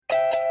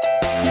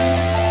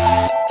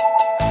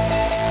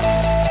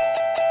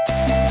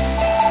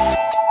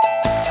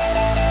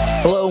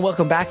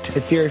welcome back to the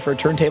Theory for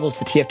Turntables,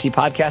 the TFT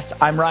podcast.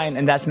 I'm Ryan,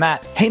 and that's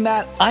Matt. Hey,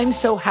 Matt, I'm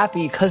so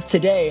happy because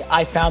today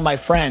I found my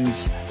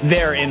friends.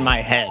 They're in my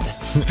head.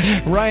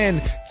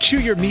 Ryan, chew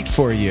your meat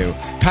for you.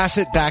 Pass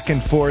it back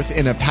and forth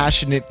in a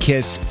passionate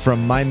kiss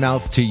from my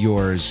mouth to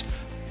yours.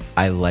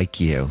 I like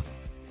you.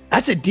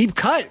 That's a deep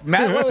cut,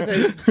 Matt. What was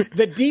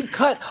the deep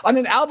cut on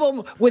an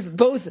album with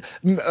both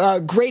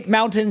great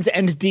mountains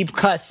and deep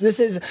cuts?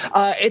 This is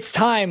it's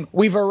time.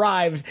 We've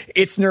arrived.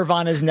 It's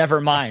Nirvana's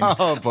Nevermind.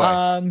 Oh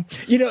boy!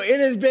 It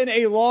has been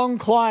a long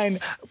climb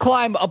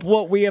up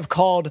what we have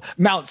called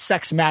Mount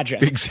Sex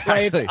Magic.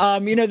 Exactly.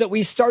 Right? That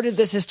we started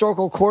this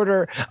historical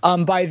quarter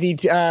by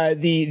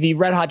the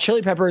Red Hot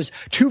Chili Peppers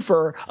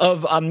twofer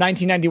of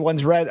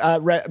 1991's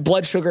Red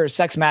Blood Sugar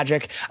Sex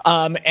Magic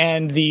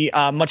and the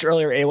much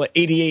earlier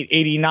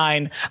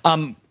 88-89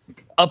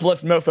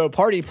 Uplift Mofo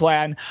Party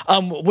Plan,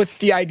 with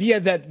the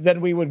idea that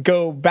then we would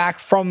go back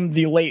from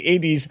the late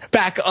 80s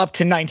back up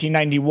to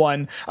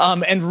 1991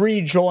 and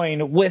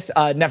rejoin with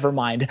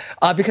Nevermind,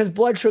 because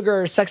Blood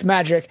Sugar, Sex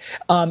Magic,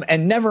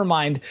 and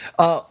Nevermind,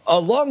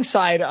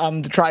 alongside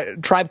the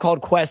Tribe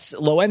Called Quest's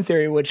Low End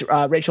Theory, which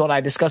Rachel and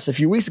I discussed a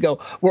few weeks ago,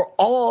 were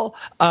all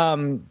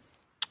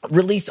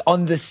released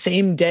on the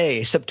same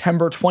day,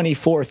 September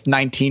 24th,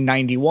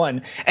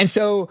 1991. And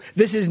so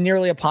this is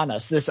nearly upon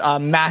us, this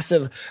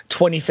massive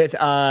 25th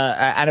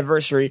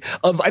anniversary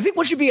of, I think,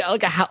 what should be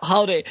like a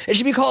holiday. It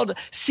should be called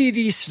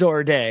CD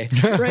Store Day,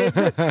 right?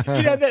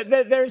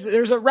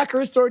 There's a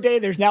record store day.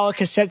 There's now a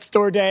cassette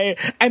store day.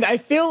 And I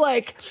feel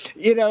like,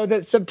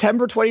 that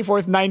September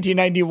 24th,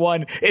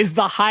 1991 is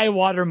the high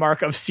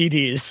watermark of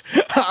CDs.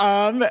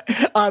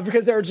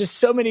 Because there are just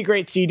so many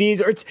great CDs,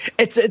 or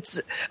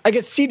it's I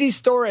guess CD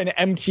Store and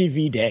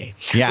MTV Day,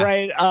 yeah.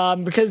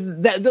 Right? Because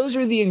those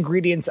are the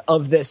ingredients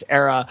of this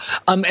era.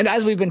 And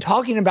as we've been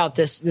talking about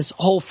this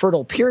whole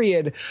fertile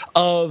period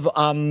of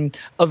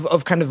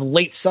kind of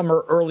late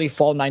summer, early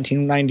fall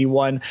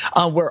 1991,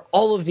 where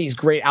all of these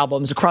great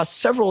albums across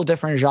several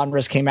different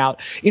genres came out,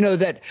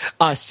 that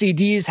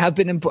CDs have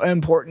been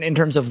important in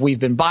terms of we've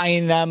been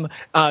buying them.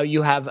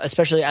 You have,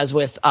 especially as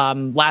with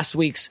last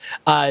week's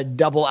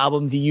double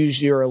album, The Use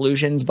Your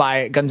Illusions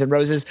by Guns N'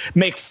 Roses,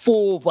 make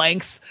full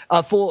length,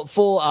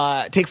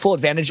 take full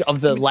advantage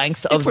of the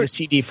length of the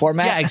CD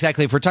format. Yeah,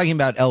 exactly. If we're talking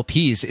about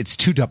LPs, it's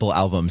 2 double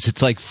albums.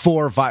 It's like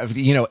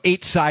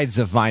 8 sides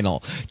of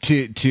vinyl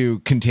to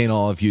contain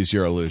all of Use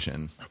Your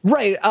Illusion.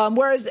 Right.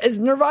 Whereas as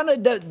Nirvana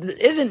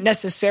isn't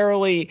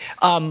necessarily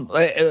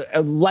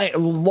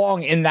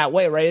long in that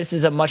way, right? This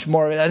is a much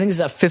more, I think it's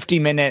a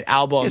 50-minute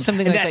album. Yeah,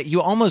 something like that.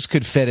 You almost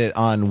could fit it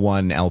on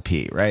one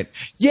LP, right?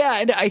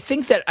 Yeah, and I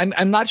think that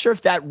I'm not sure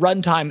if that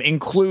runtime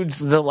includes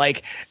the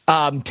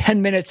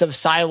 10 minutes of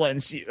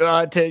silence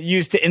to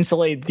use to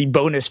insulate the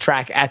bonus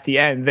track at the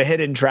end, the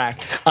hidden track,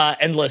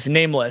 Endless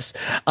Nameless.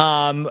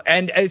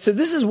 And so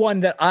this is one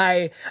that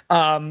I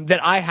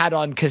had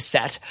on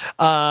cassette.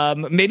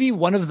 Maybe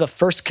one of the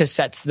first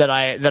cassettes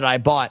that I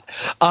bought.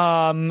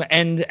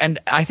 And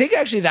I think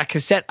actually that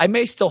cassette, I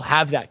may still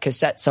have that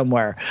cassette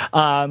somewhere,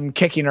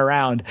 kicking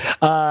around.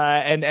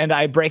 And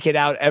I break it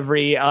out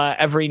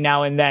every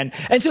now and then.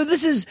 And so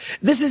this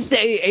is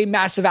a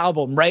massive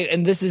album, right?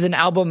 And this is an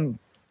album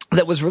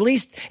that was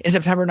released in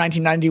September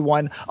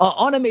 1991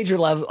 on a major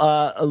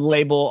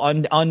label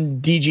on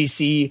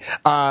DGC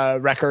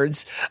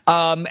Records,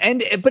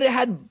 but it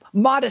had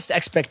modest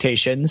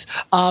expectations,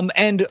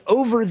 and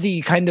over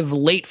the kind of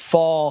late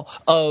fall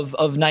of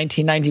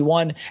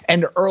 1991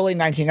 and early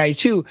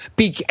 1992,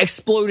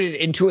 exploded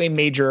into a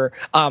major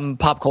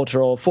pop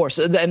cultural force,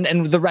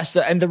 and the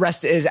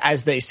rest is,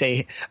 as they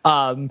say,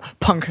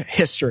 punk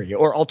history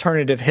or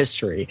alternative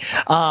history,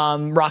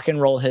 rock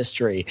and roll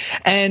history,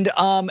 and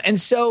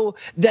so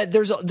that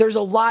there's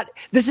a lot.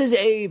 This is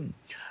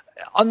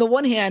on the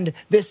one hand,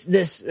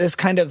 this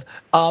kind of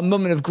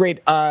moment of great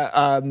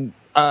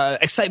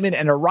excitement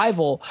and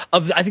arrival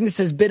of, I think this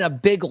has been a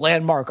big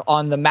landmark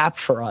on the map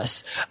for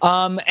us.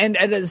 And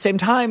at the same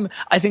time,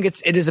 I think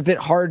it is a bit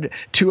hard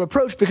to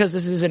approach because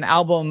this is an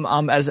album,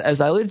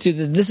 as I alluded to,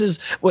 that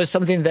was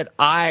something that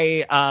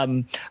I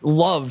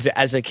loved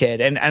as a kid,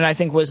 and I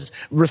think was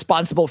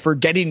responsible for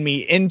getting me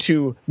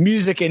into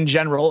music in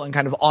general and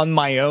kind of on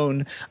my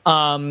own,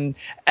 and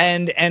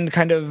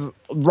kind of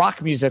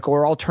rock music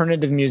or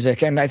alternative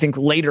music, and I think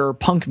later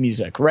punk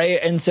music, right?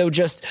 And so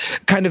just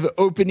kind of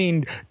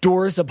opening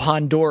doors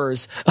upon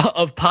doors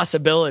of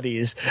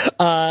possibilities,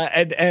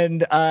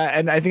 and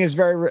I think it's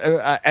very,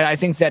 and I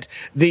think that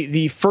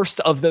the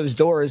first of those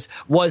doors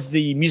was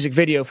the music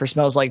video for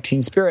 "Smells Like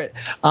Teen Spirit,"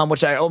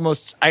 which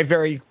I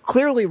very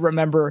clearly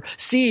remember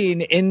seeing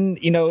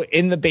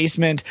in the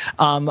basement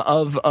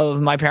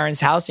of my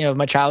parents' house, of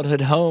my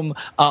childhood home,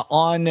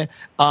 on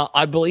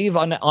I believe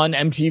on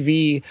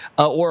MTV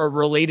or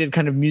a related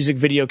kind of music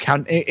video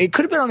count. It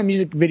could have been on a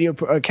music video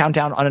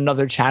countdown on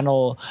another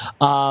channel,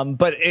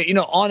 but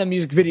on a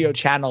music video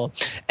channel,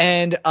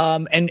 and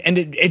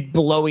it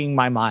blowing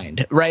my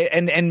mind, right?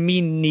 And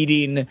me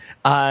needing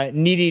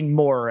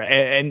more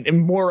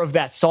and more of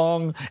that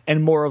song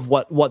and more of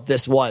what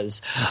this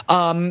was.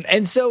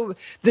 And so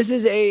this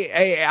is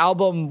a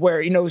album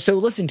where, so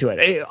listen to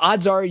it.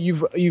 Odds are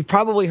you've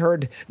probably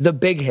heard the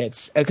big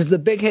hits, because the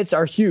big hits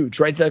are huge,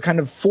 right? The kind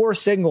of 4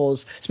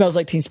 singles, Smells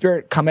Like Teen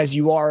Spirit, Come As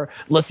You Are,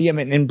 Lithium,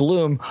 and In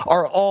Bloom,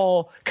 are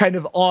all kind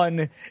of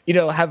on,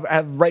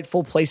 have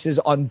rightful places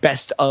on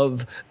best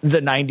of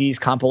the 90s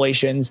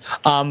compilations,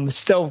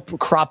 still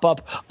crop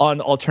up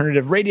on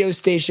alternative radio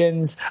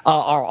stations,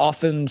 are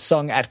often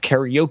sung at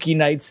karaoke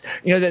nights.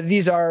 That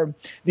these are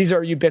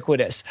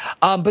ubiquitous.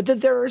 But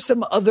that there are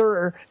some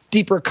other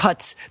deeper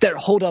cuts that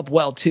hold up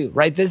well too,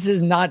 right? This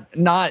is not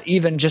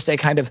even just a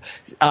kind of,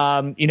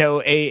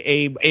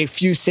 a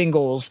few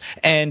singles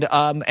and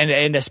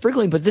a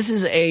sprinkling, but this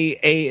is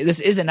this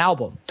is an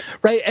album,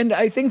 right? And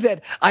I think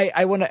that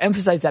I want to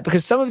emphasize that,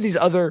 because some of these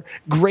other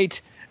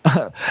great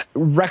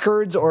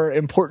records or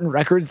important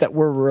records that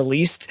were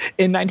released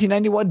in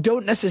 1991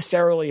 don't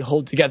necessarily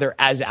hold together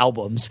as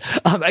albums.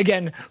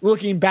 Again,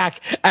 looking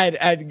back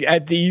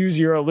at the Use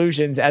Your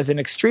Illusions as an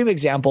extreme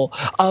example,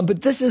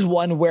 but this is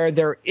one where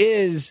there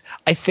is,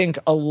 I think,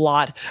 a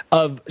lot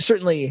of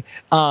certainly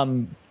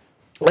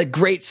like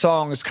great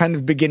songs kind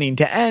of beginning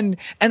to end.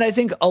 And I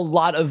think a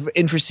lot of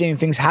interesting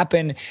things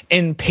happen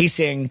in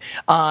pacing,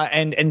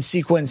 and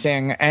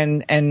sequencing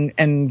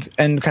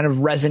and kind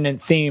of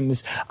resonant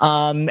themes.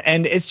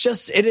 And it's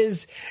just,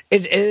 it's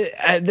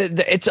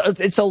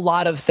a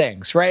lot of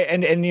things, right?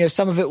 And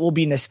some of it will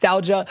be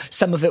nostalgia.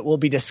 Some of it will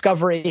be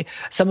discovery.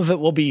 Some of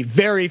it will be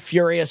very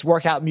furious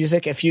workout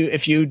music. If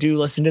you do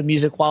listen to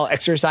music while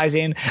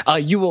exercising,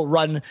 you will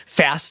run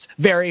fast,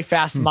 very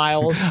fast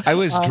miles. I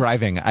was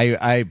driving.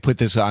 I put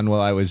this on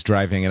while I was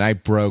driving, and I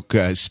broke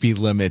speed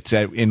limits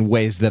in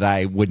ways that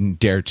I wouldn't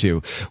dare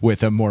to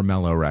with a more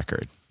mellow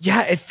record.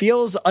 Yeah, it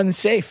feels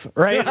unsafe,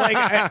 right? Like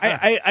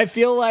I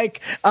feel like,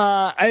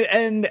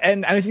 and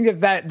I think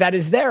that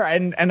is there,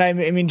 and I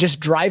mean just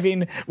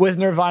driving with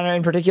Nirvana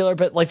in particular,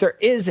 but like there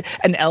is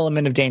an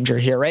element of danger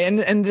here, right?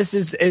 And this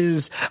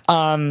is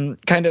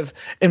kind of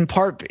in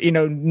part,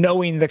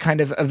 knowing the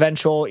kind of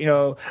eventual,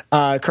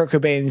 Kurt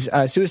Cobain's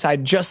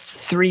suicide just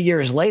 3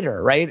 years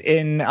later, right?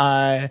 In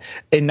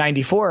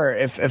 '94,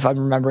 if I'm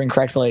remembering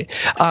correctly,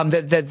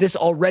 that this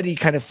already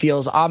kind of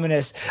feels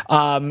ominous,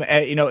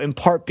 in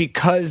part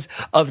because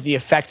of the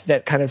effect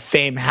that kind of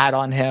fame had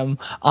on him,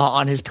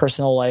 on his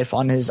personal life,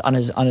 on his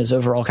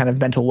overall kind of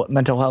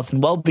mental health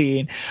and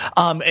well-being,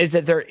 is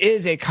that there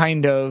is a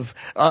kind of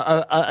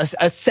a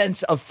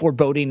sense of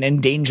foreboding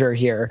and danger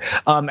here,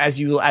 as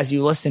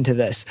you listen to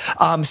this.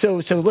 So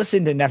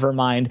listen to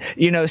Nevermind.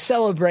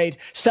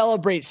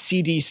 Celebrate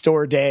CD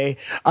Store Day,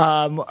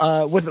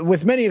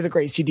 with many of the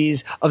great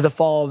CDs of the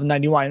fall of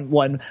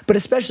 '91, but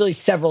especially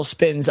several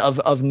spins of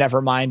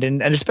Nevermind,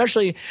 and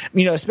especially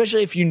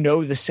if you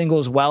know the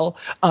singles well.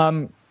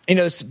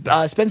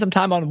 Spend some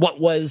time on what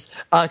was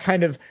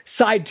kind of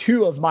side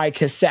 2 of my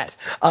cassette,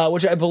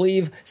 which I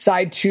believe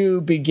side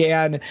 2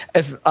 began,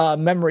 if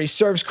memory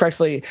serves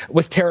correctly,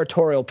 with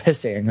Territorial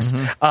Pissings,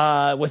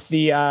 with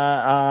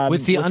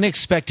the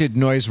unexpected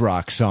noise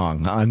rock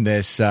song on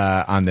this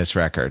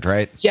record,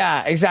 right?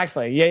 Yeah,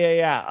 exactly.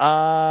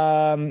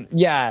 Yeah.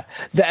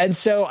 And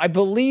so I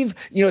believe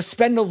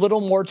spend a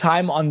little more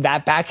time on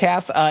that back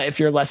half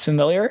if you're less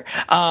familiar,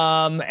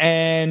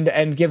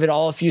 and give it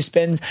all a few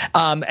spins,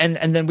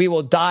 and then we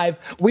will dive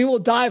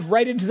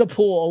right into the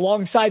pool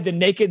alongside the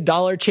Naked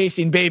Dollar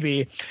Chasing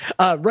Baby,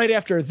 right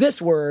after this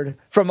word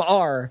from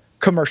our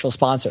commercial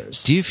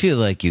sponsors. Do you feel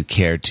like you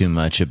care too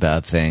much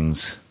about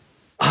things?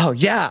 Oh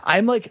yeah,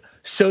 I'm like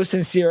so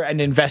sincere and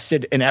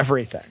invested in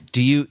everything.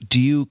 Do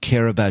you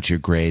care about your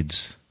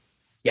grades?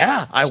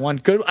 Yeah, I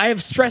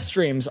have stress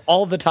dreams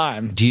all the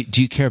time. Do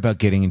you care about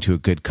getting into a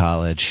good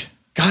college?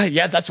 God,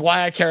 yeah, that's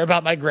why I care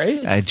about my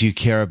grades. Do you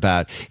care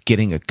about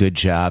getting a good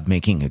job,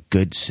 making a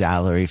good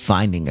salary,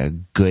 finding a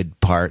good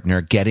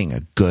partner, getting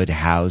a good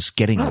house,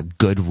 getting a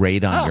good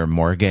rate on your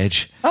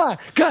mortgage?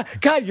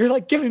 God, you're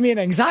like giving me an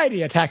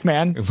anxiety attack,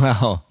 man.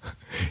 Well,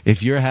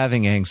 if you're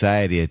having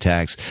anxiety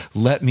attacks,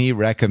 let me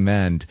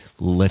recommend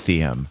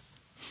Lithium.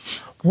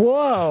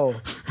 Whoa.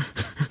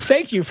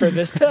 Thank you for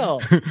this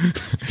pill.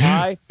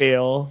 I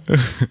feel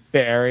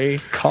very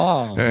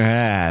calm.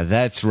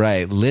 That's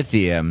right.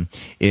 Lithium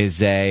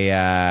is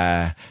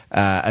a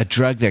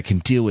drug that can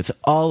deal with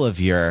all of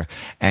your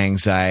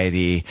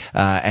anxiety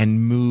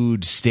and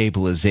mood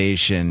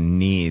stabilization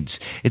needs.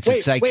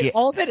 Wait,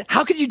 all of it?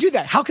 How could you do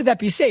that? How could that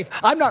be safe?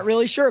 I'm not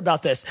really sure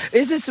about this.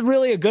 Is this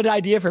really a good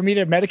idea for me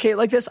to medicate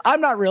like this?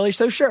 I'm not really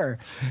so sure.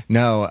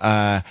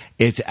 No,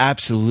 it's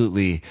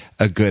absolutely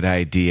a good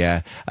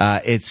idea.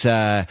 It's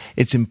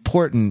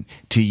important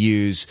to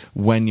use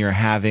when you're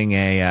having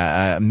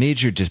a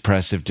major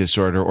depressive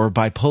disorder or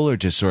bipolar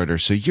disorder.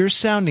 So you're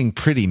sounding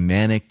pretty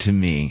manic to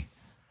me.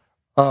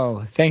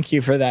 Oh, thank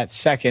you for that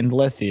second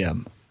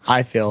Lithium.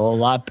 I feel a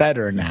lot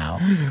better now.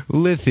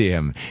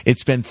 Lithium.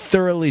 It's been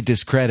thoroughly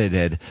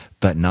discredited,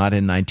 but not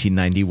in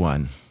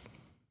 1991.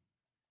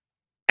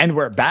 And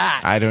we're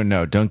back. I don't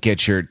know. Don't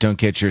get your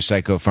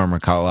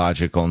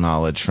psychopharmacological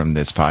knowledge from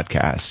this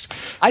podcast.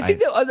 I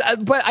think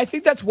but I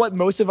think that's what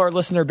most of our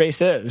listener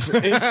base is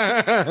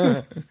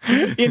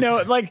you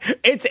know, like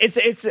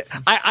it's.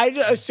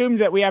 I assumed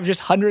that we have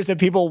just hundreds of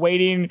people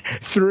waiting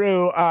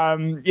through,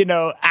 you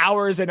know,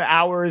 hours and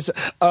hours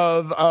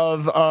of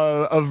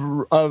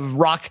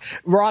rock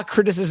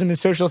criticism and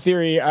social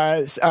theory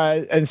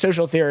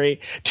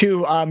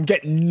to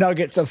get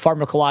nuggets of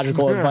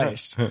pharmacological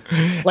advice,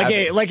 like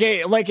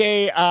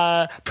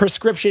a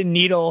prescription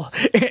needle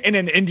in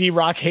an indie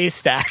rock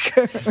haystack.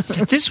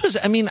 This was,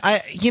 I mean, I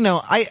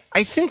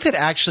think that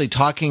actually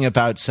talking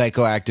about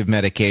psychoactive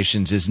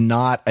medications is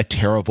not a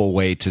terrible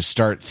way to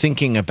start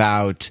thinking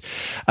about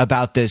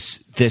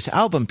this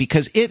album,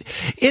 because it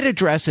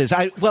addresses,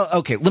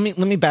 let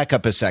me back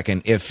up a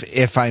second,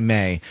 if I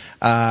may.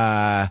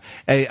 Ryan,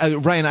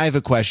 I have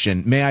a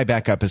question. May I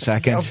back up a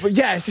second? Oh,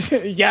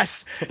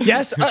 yes.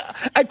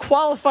 A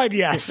qualified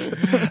yes.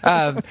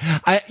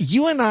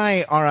 You and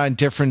I are on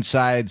different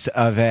sides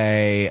of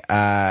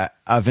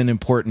of an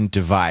important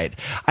divide.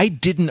 I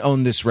didn't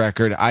own this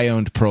record. I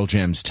owned Pearl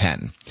Jam's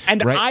 10.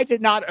 And right? I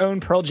did not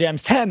own Pearl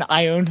Jam's 10.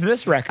 I owned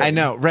this record. I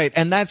know, right.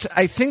 And I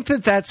think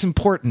that's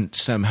important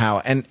somehow.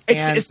 And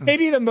it's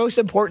maybe the most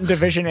important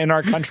division in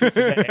our country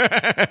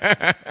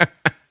today.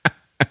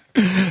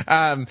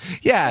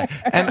 Yeah,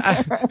 and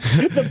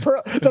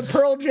the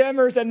Pearl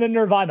Jammers and the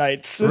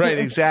Nirvanites. Right,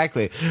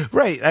 exactly.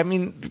 Right. I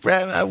mean,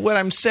 what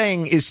I'm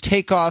saying is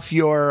take off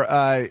your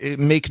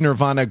 "Make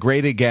Nirvana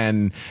Great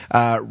Again"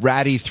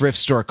 ratty thrift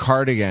store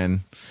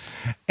cardigan,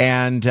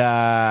 and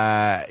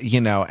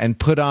and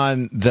put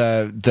on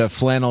the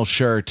flannel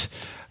shirt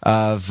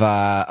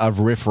of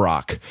riff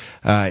rock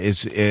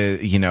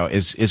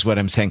is what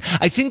I'm saying.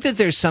 I think that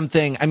there's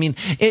something. I mean,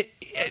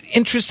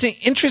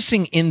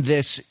 interesting in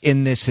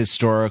this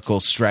historical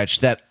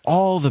stretch that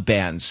all the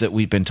bands that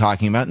we've been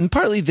talking about, and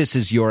partly this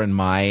is your and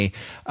my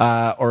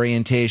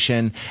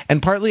orientation,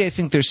 and partly I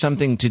think there's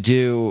something to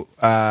do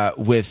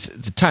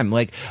with the time,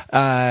 like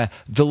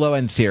the Low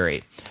End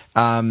Theory,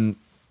 My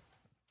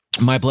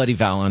Bloody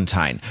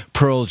Valentine,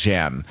 Pearl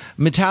Jam,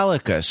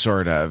 Metallica,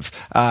 sort of,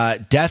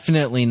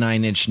 definitely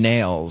Nine Inch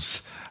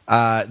Nails,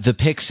 the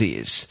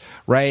Pixies,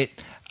 right?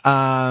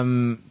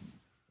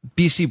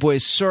 BC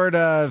Boys, sort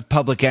of,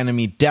 Public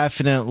Enemy,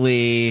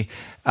 definitely,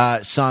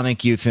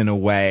 Sonic Youth in a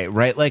way,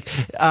 right? Like,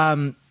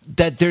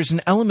 that there's an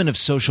element of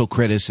social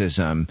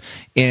criticism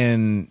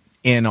in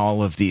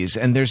all of these,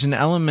 and there's an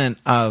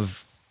element of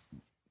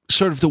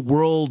sort of the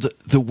world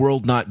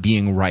not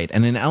being right,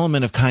 and an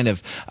element of kind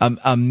of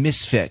a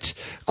misfit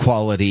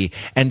quality,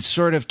 and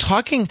sort of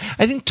talking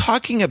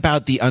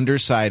about the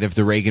underside of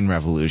the Reagan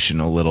Revolution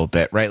a little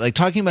bit, right? Like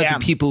talking about the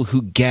people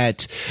who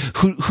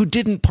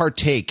didn't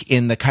partake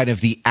in the kind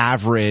of the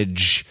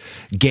average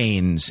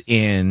gains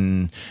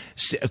in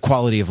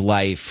quality of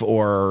life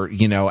or,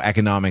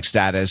 economic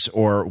status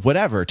or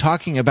whatever,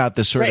 talking about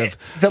the sort of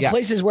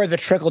places where the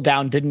trickle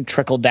down didn't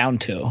trickle down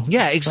to.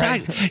 Yeah,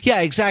 exactly. Right?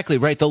 Yeah, exactly.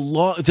 Right.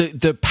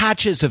 The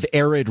patches of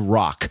arid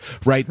rock,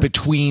 right,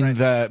 between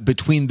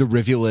the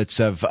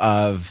rivulets of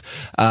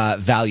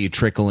value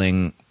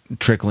trickling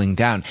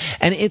down.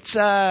 And it's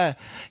and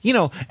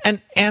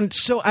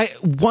so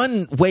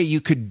one way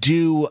you could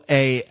do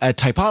a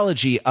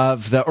typology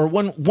of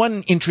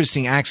one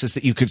interesting axis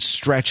that you could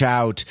stretch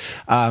out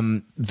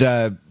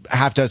the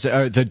half dozen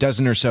or the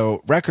dozen or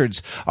so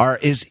records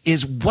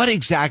is what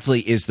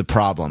exactly is the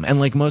problem? And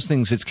like most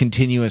things, it's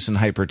continuous and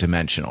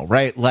hyperdimensional,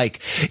 right? Like,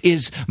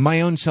 is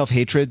my own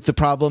self-hatred the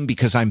problem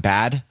because I'm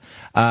bad?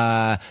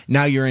 Now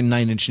you're in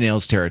Nine Inch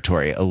Nails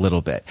territory a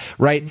little bit,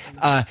 right?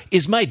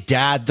 Is my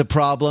dad the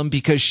problem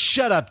because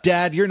shut up,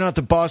 dad, you're not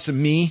the boss of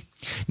me?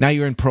 Now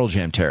you're in Pearl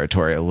Jam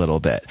territory a little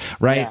bit,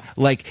 right? Yeah.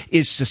 Like,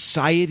 is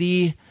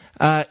society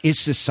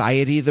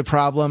the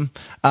problem?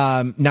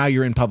 Now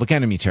you're in Public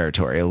Enemy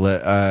territory a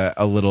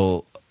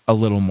little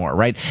more,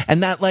 right?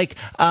 And that like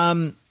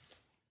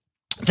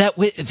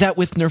that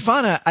with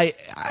Nirvana,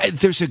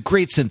 there's a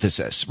great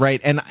synthesis,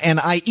 right? And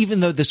I,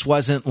 even though this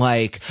wasn't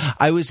like,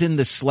 I was in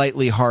the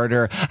slightly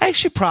harder, I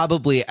actually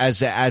probably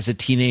as a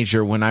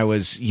teenager when I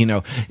was,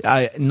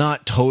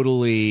 not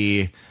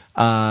totally,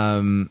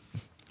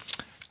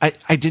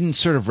 I didn't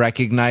sort of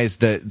recognize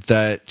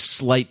the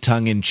slight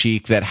tongue in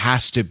cheek that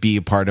has to be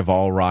a part of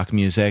all rock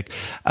music.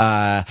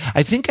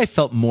 I think I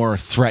felt more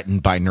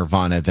threatened by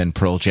Nirvana than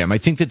Pearl Jam. I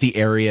think that the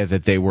area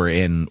that they were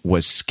in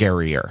was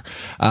scarier,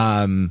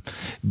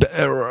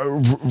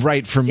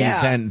 right, for me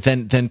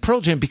than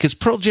Pearl Jam, because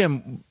Pearl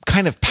Jam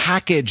kind of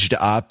packaged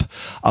up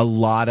a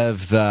lot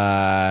of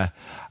the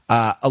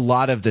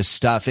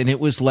stuff, and it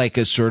was like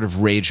a sort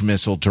of rage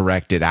missile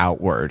directed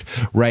outward,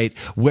 right?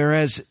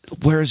 Whereas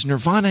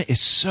Nirvana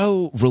is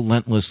so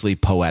relentlessly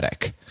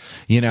poetic,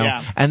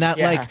 and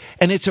that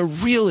and it's a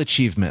real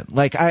achievement.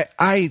 Like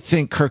I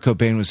think Kurt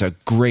Cobain was a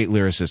great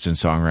lyricist and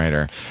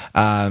songwriter,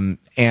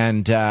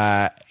 and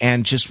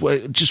just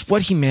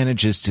what he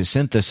manages to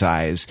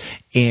synthesize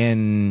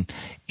in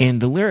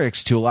the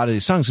lyrics to a lot of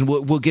these songs, and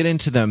we'll get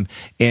into them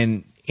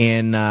in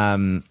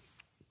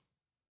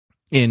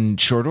in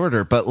short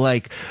order, but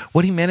like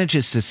what he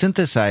manages to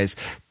synthesize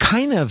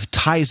kind of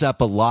ties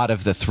up a lot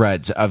of the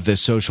threads of the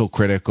social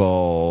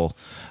critical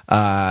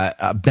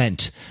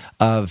bent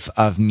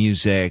of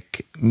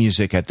music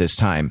at this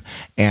time,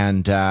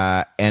 and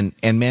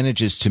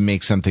manages to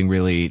make something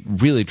really,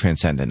 really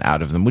transcendent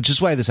out of them, which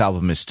is why this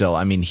album is still,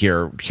 I mean,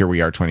 here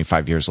we are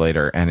 25 years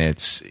later, and it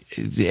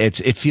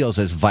feels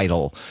as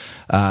vital,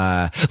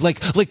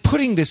 like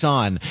putting this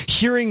on,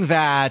 hearing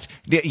that,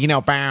 you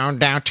know, bound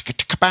down,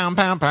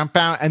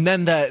 and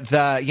then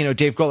the you know,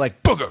 Dave Grohl like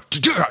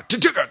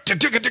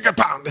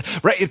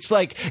right, it's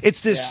like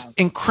it's this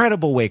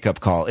incredible wake up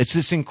call, it's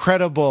this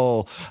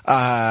incredible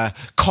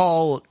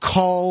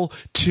call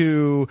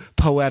to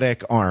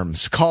poetic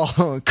arms,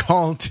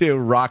 call to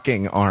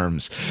rocking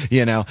arms,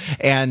 you know,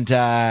 and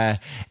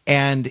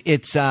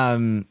it's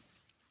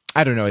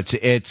I don't know.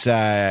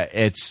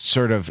 It's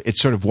sort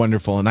of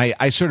wonderful, and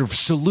I sort of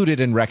salute it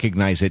and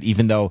recognize it,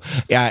 even though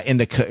in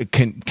the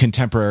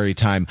contemporary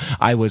time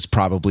I was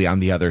probably on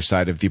the other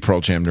side of the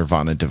Pearl Jam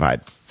Nirvana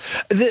divide.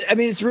 I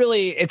mean,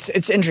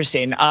 it's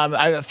interesting.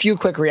 I have a few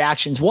quick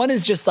reactions. One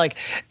is just like,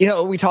 you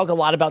know, we talk a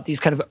lot about these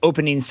kind of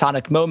opening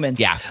sonic moments.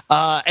 Yeah.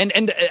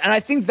 And I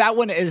think that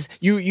one is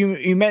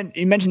you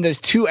mentioned those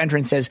two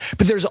entrances,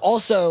 but there's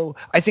also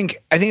I think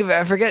if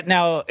I forget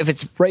now if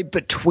it's right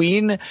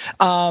between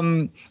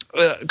Cobain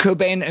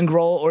and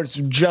Grohl, or it's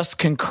just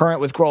concurrent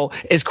with Grohl,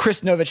 is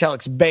Chris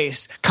Novocelic's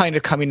bass kind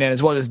of coming in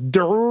as well as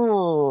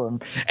Durr.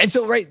 And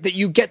so right that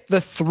you get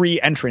the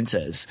three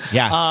entrances.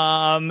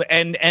 Yeah.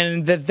 And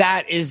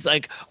that is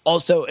like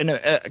also in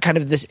a kind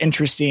of this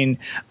interesting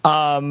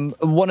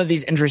one of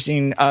these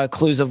interesting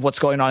clues of what's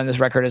going on in this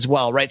record as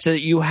well, right? So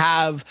that you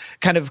have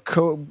kind of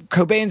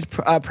Cobain's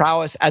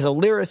prowess as a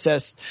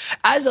lyricist,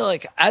 as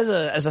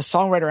a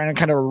songwriter and a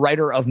kind of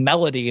writer of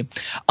melody,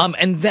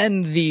 and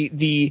then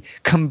the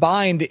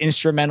combined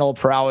instrumental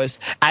prowess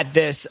at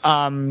this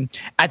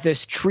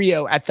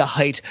trio at the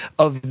height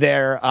of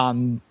their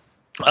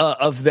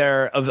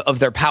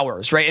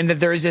powers, right? And that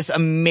there is this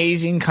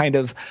amazing kind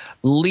of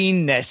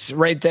leanness,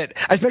 right? That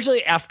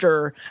especially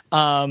after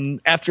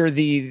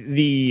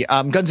the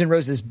Guns N'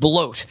 Roses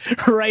bloat,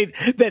 right?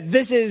 That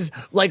this is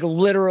like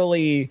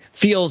literally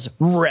feels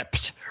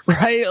ripped.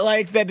 Right?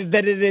 Like that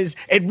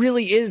it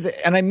really is.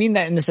 And I mean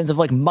that in the sense of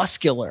like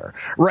muscular,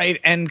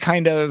 right? And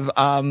kind of,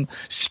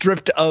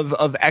 stripped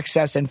of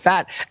excess and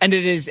fat. And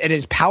it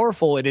is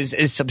powerful. It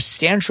is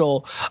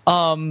substantial.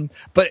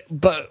 But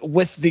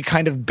with the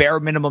kind of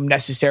bare minimum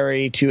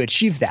necessary to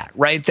achieve that,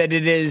 right? That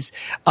it is,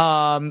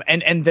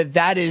 and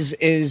that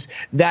is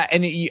that.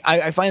 And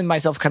I find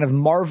myself kind of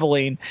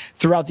marveling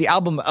throughout the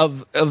album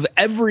of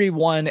every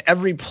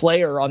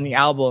player on the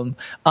album,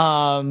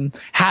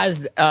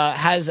 has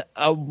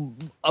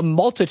a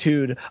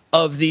multitude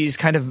of these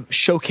kind of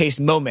showcase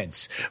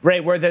moments,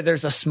 right? Where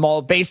there's a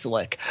small bass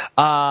lick.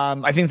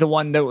 I think the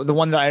one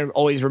that I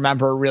always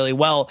remember really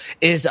well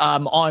is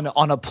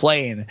on a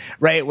plane,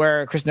 right?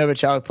 Where Chris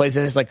Novoselic plays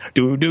this like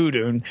doo doo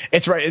doo.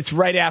 It's right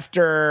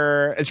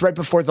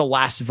before the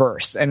last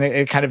verse, and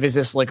it kind of is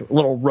this like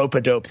little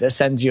rope-a-dope that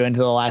sends you into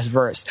the last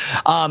verse.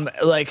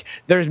 Like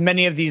there's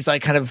many of these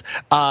like kind of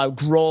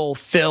Grohl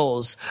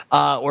fills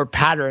or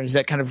patterns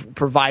that kind of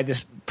provide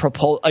this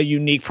a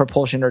unique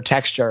propulsion or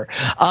texture.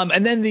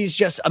 And then these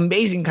just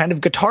amazing kind of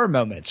guitar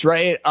moments,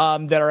 right?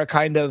 That are a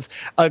kind of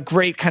a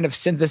great kind of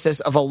synthesis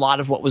of a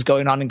lot of what was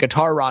going on in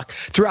guitar rock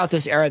throughout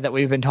this era that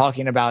we've been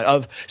talking about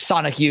of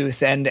Sonic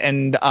Youth and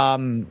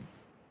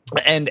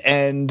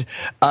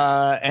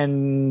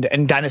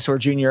Dinosaur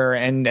Jr.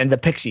 and the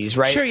Pixies,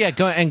 right? Sure, yeah.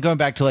 Going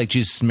back to like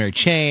Jesus and Mary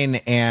Chain,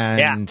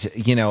 and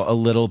you know, a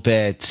little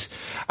bit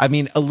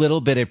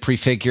it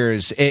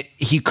prefigures it.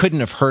 He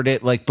couldn't have heard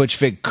it, like Butch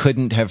Vig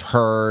couldn't have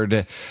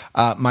heard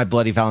My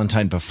Bloody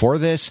Valentine before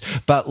this,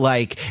 but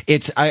like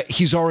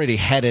he's already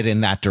headed in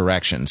that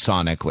direction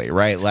sonically,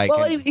 right? Like,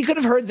 well, he could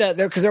have heard that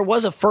there because there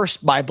was a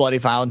first My Bloody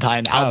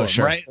Valentine album,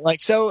 sure. Right? Like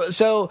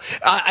so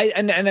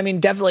I mean,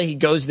 definitely he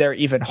goes there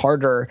even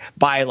harder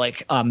by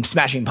like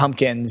Smashing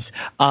Pumpkins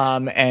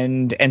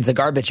and the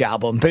Garbage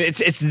album, but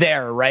it's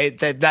there, right?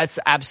 That's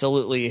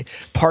absolutely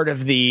part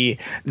of the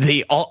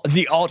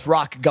alt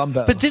rock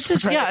gumbo. But this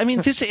is, right? yeah, I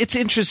mean, it's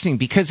interesting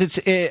because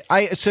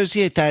I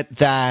associate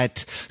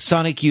that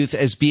Sonic Youth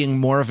as being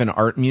more of an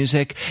art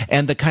music,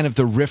 and the kind of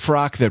the riff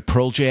rock that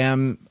Pearl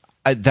Jam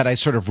that I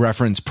sort of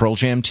reference Pearl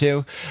Jam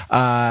to,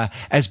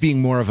 as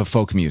being more of a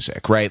folk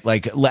music, right?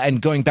 Like,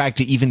 and going back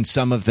to even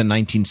some of the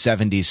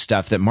 1970s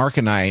stuff that Mark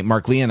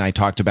Lee and I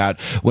talked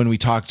about when we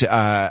talked,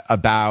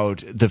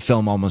 about the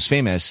film Almost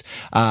Famous,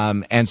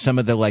 and some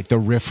of the, like, the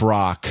riff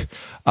rock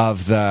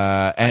of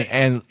the,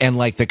 and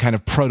like the kind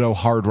of proto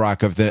hard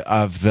rock of the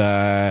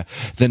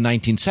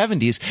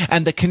 1970s,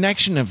 and the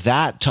connection of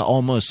that to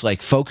almost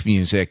like folk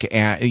music,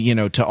 and, you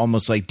know, to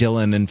almost like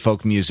Dylan and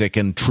folk music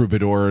and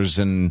troubadours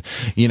and,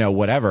 you know,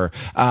 whatever.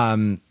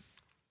 I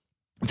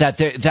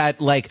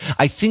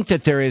think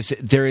that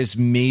there's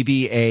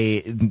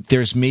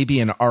maybe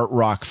an art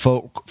rock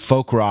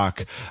folk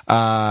rock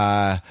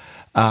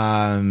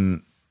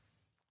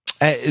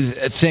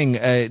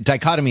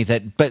dichotomy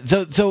that, but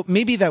though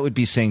maybe that would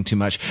be saying too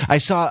much.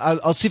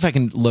 I'll see if I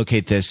can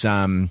locate this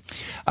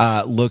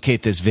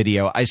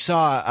video. I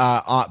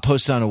saw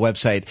posted on a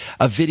website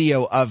a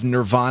video of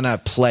Nirvana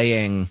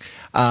playing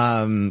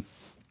a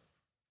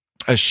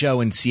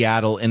show in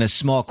Seattle in a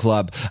small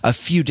club a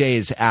few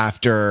days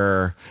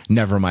after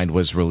Nevermind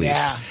was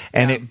released.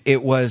 And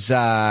it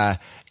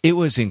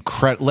was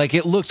incredible. Like,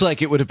 it looked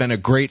like it would have been a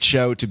great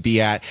show to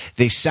be at.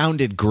 They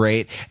sounded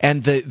great,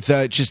 and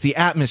the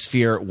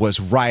atmosphere was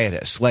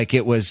riotous. Like,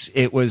 it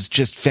was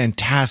just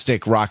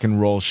fantastic rock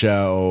and roll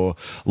show.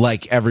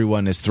 Like,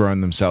 everyone is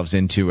throwing themselves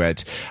into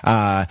it,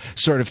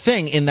 sort of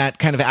thing, in that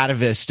kind of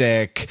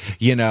atavistic,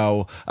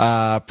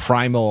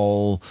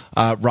 primal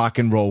rock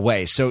and roll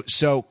way.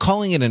 So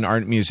calling it an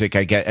art music,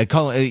 I get.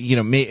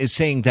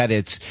 Saying that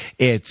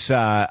it's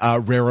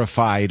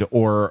rarefied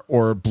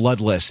or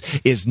bloodless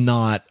is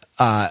not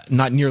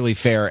nearly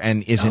fair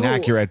and is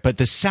inaccurate, but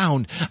the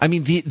sound, I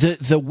mean,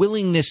 the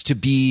willingness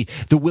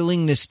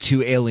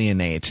to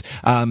alienate,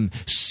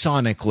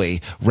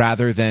 sonically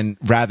rather than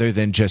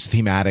just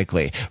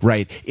thematically,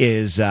 right,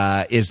 is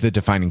the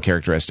defining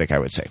characteristic, I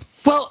would say.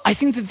 Well, I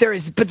think that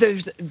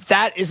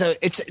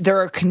there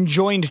are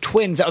conjoined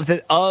twins of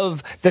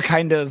the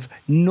kind of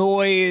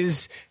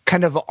noise,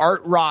 kind of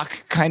art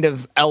rock kind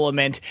of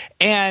element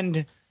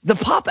and the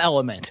pop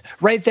element,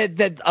 right?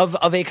 That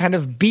of a kind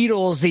of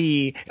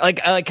Beatlesy, like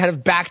kind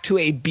of back to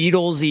a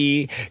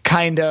Beatlesy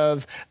kind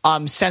of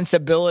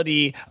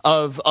sensibility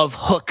of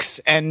hooks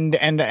and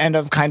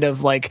of kind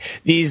of like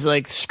these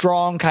like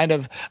strong kind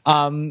of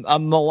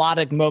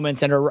melodic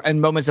moments and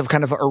moments of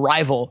kind of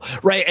arrival,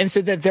 right? And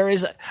so that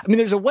there's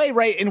a way,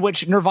 right, in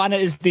which Nirvana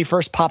is the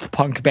first pop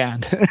punk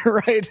band,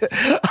 right?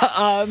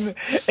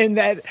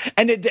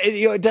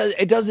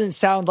 It doesn't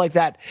sound like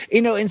that,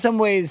 in some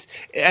ways,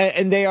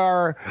 and they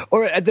are.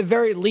 Or at the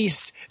very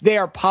least, they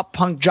are pop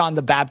punk John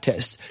the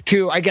Baptist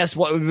to, I guess,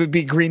 what would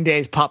be Green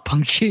Day's pop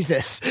punk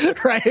Jesus,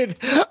 right?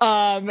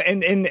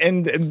 And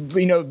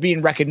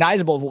being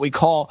recognizable of what we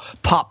call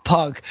pop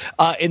punk,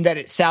 in that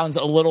it sounds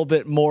a little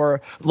bit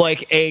more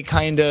like a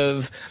kind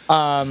of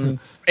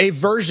a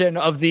version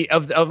of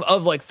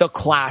like the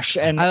Clash.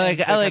 And I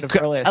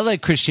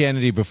like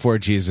Christianity before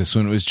Jesus,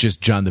 when it was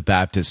just John the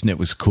Baptist and it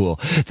was cool.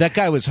 That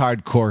guy was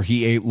hardcore.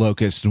 He ate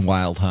locust and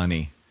wild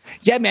honey.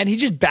 Yeah, man, he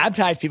just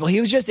baptized people.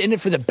 He was just in it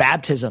for the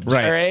baptisms,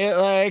 right?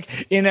 Like,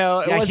 he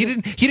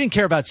didn't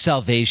care about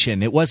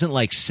salvation. It wasn't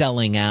like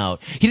selling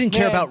out. He didn't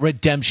care about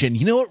redemption.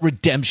 You know what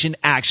redemption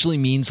actually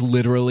means?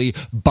 Literally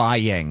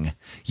buying.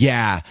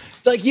 Yeah.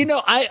 Like,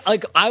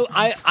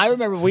 I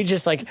remember we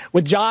just, like,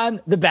 with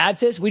John the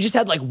Baptist, we just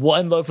had like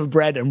one loaf of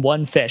bread and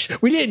one fish.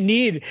 We didn't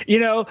need,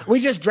 we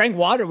just drank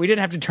water. We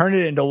didn't have to turn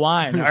it into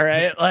wine. All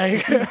right.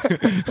 Like,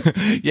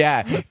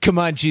 yeah. Come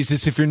on,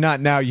 Jesus. If you're not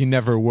now, you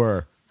never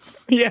were.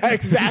 Yeah,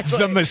 exactly.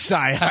 The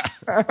Messiah.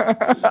 But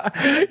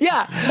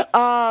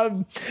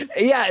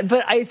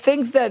I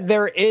think that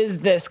there is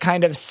this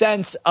kind of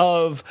sense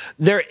of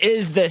there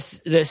is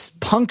this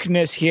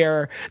punkness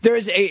here. There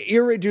is a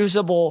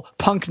irreducible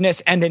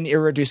punkness and an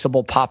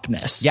irreducible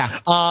popness.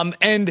 Yeah.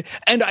 And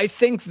I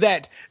think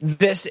that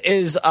this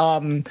is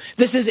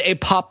a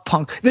pop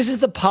punk. This is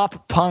the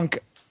pop punk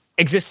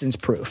existence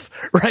proof,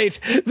 right?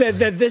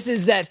 That this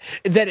is that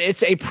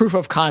it's a proof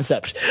of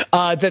concept,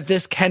 that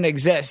this can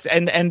exist,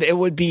 and it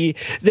would be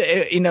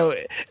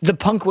the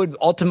punk would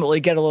ultimately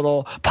get a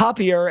little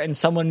poppier, and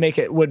someone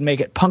would make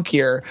it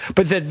punkier,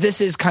 but that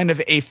this is kind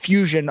of a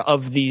fusion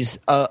of these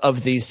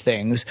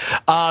things,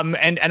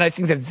 and I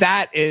think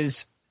that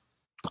is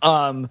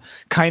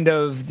kind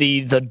of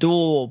the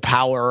dual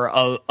power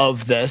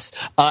of this,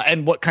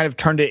 and what kind of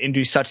turned it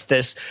into such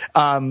this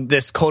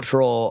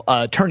cultural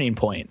turning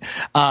point.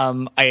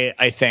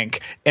 I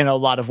think in a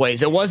lot of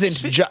ways it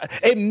wasn't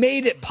it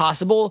made it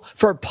possible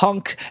for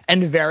punk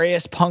and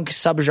various punk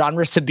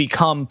subgenres to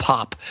become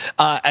pop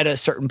at a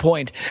certain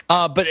point,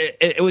 but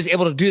it was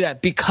able to do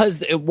that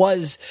because it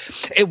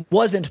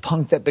wasn't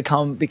punk that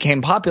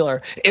became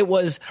popular. It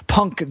was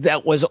punk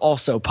that was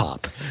also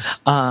pop.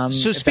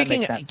 So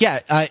speaking,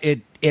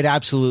 it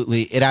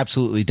absolutely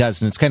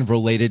does, and it's kind of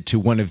related to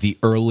one of the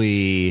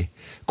early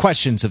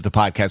questions of the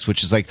podcast,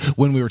 which is like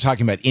when we were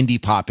talking about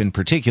indie pop in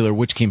particular,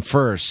 which came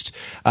first,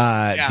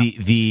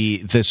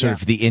 the sort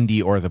of the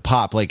indie or the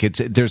pop. Like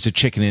there's a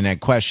chicken and egg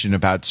question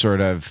about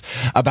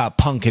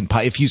punk and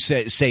pop. If you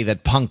say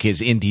that punk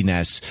is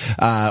indiness,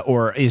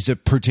 or is a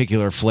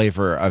particular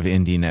flavor of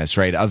indiness,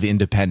 right, of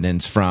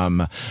independence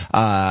from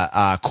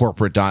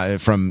corporate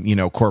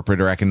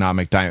or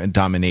economic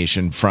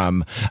domination,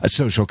 from a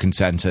social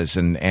consensus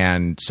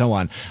and so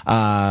on.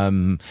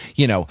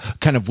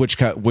 Kind of which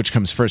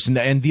comes first,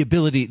 and the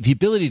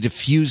ability to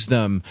fuse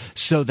them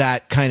so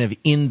that kind of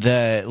in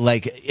the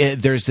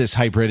there's this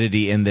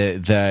hybridity in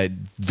the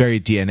very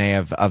DNA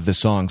of the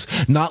songs.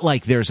 Not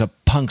like there's a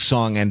punk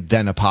song and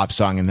then a pop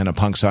song and then a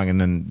punk song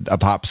and then a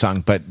pop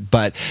song, but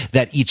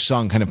that each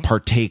song kind of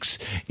partakes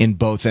in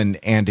both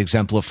and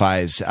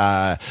exemplifies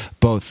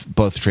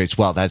both traits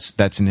well.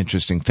 That's an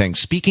interesting thing.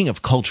 Speaking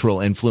of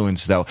cultural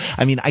influence, though,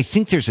 I mean, I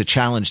think there's a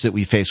challenge that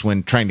we face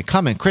when trying to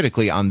comment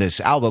critically on this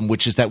album,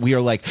 which is that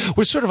we're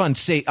sort of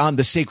on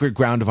the sacred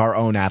ground of our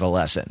own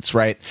adolescence,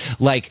 right?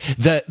 Like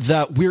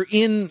we're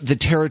in the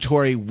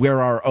territory where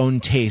our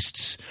own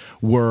tastes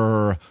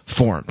were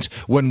formed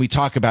when we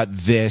talk about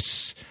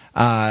this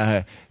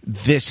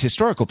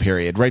historical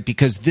period, right?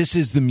 Because this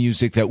is the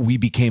music that we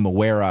became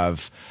aware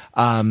of.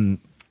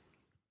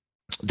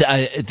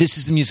 This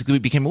is the music that we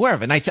became aware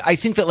of. And I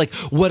think that like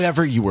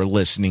whatever you were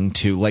listening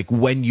to, like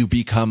when you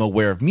become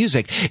aware of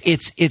music,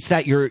 it's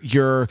that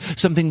you're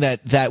something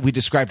that we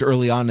described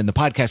early on in the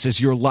podcast as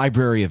your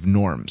library of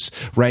norms,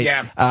 right?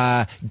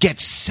 Yeah.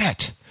 Get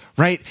set.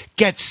 Right?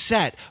 Get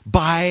set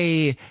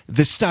by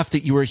the stuff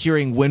that you were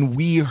hearing when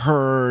we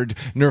heard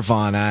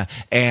Nirvana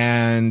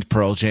and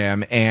Pearl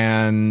Jam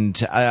and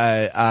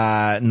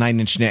 9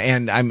 Inch Nails,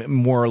 and I'm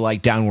more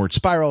like Downward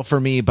Spiral for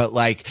me, but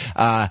like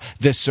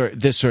this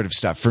sort of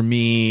stuff for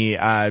me.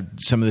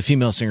 Some of the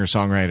female singer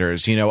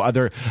songwriters,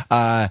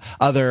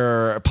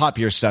 other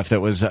popular stuff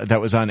that was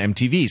on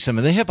MTV. Some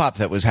of the hip hop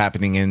that was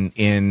happening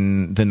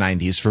in the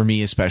 90s for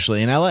me,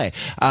 especially in LA.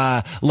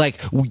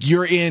 Like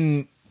you're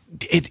in.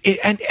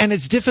 And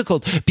it's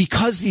difficult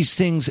because these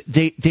things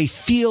they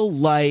feel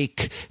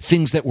like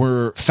things that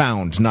were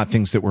found, not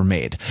things that were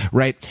made,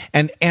 right?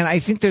 And I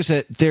think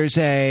there's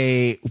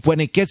a when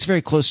it gets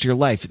very close to your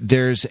life,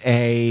 there's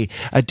a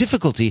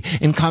difficulty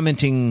in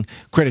commenting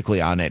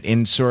critically on it,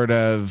 in sort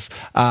of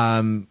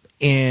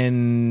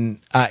in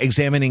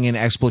examining and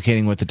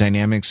explicating what the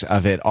dynamics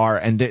of it are,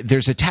 and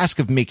there's a task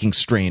of making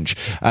strange.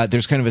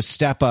 There's kind of a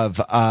step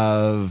of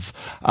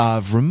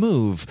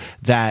remove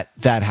that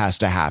has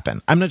to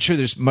happen. I'm not sure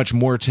there's much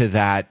more to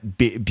that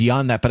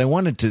beyond that, but I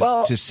wanted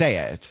to say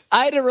it.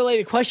 I had a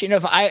related question.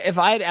 If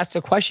I had asked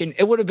a question,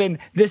 it would have been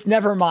this.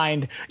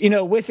 Nevermind,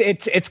 with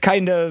its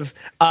kind of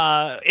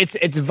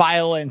its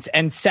violence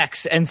and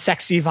sex and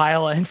sexy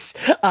violence,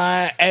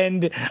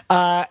 and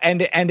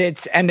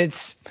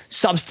its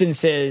substances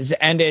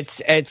and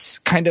its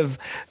kind of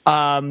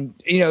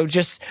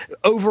just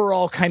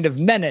overall kind of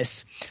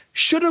menace.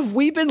 Should have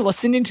we been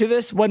listening to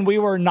this when we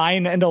were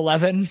 9 and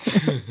 11?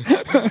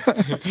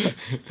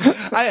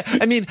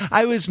 I mean,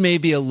 I was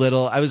maybe a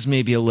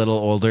little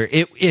older.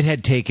 It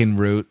had taken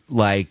root.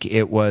 Like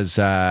it was.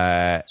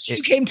 So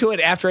you came to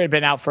it after it had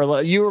been out for a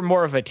little. You were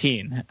more of a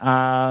teen.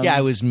 Yeah, I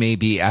was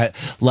maybe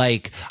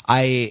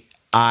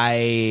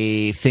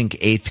I think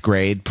 8th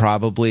grade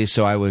probably.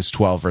 So I was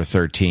 12 or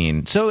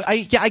 13. So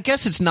I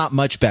guess it's not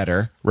much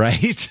better,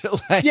 right?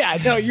 Yeah,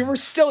 no, you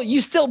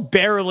still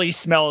barely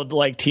smelled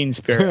like Teen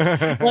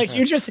Spirit. Like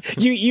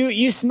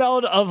you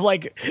smelled of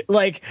like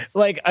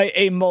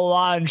a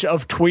melange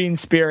of Tween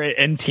Spirit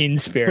and Teen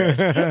Spirit.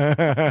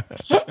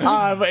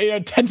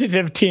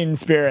 Tentative Teen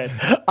Spirit.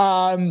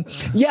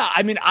 Yeah,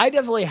 I mean, I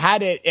definitely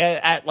had it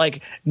at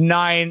like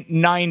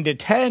 9 to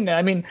 10.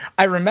 I mean,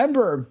 I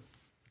remember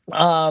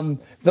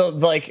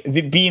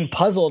being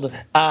puzzled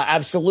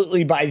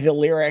absolutely by the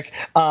lyric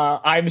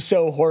I'm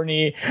so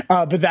horny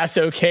but that's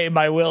okay,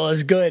 my will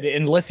is good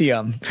in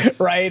Lithium,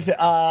 right?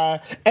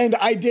 And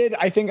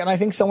I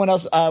think someone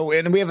else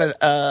and we have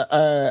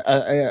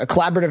a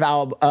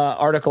collaborative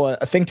article,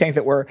 a think tank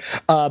that we're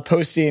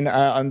posting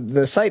on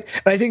the site,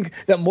 and I think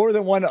that more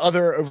than one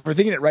other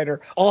Overthinking It writer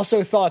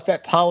also thought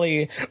that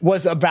Polly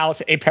was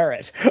about a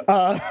parrot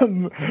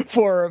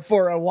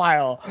for a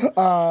while.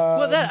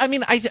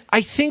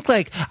 I think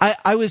like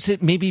I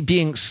was maybe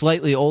being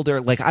slightly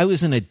older. Like I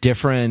was in a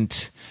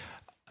different.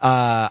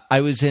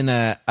 I was in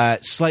a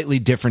slightly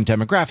different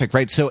demographic,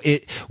 right? So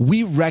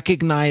we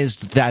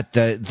recognized that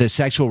the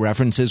sexual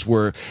references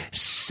were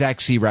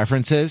sexy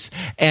references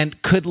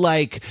and could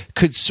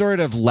sort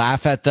of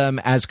laugh at them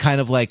as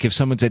kind of like if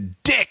someone said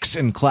dicks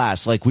in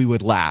class, like we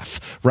would laugh,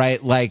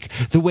 right? Like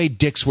the way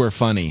dicks were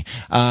funny.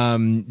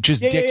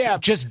 Just dicks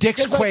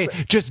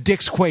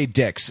quay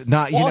dicks.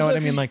 Not, you know what I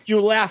mean? Like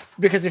you laugh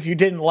because if you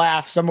didn't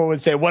laugh, someone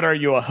would say, "What are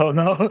you, a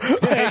homo?"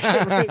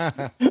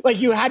 like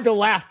you had to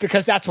laugh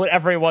because that's what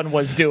everyone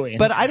was doing.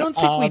 But I don't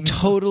think we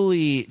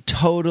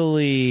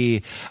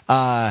totally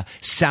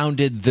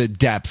sounded the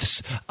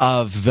depths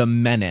of the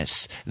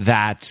menace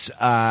that's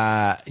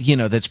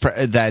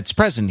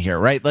present here,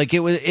 right? Like it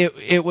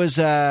was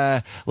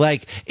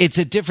like it's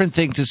a different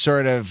thing to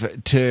sort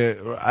of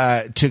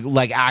to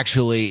like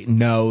actually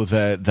know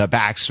the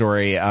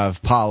backstory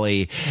of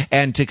Polly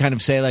and to kind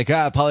of say like,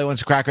 Polly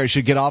wants a cracker, I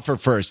should get off her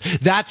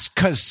first. That's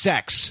 'cause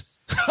sex.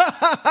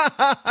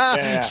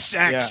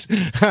 Sex.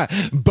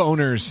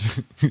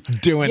 Boners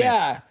doing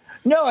it.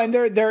 No, and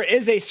there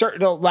is a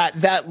certain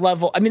that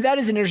level. I mean, that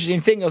is an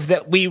interesting thing of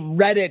that we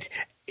read it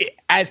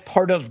as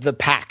part of the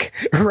pack,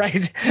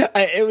 right?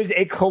 It was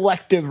a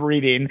collective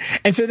reading.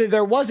 And so that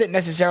there wasn't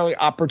necessarily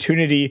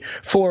opportunity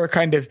for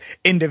kind of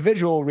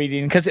individual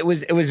reading because it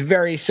was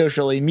very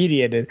socially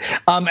mediated.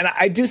 And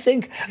I do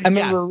think I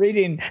remember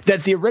reading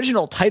that the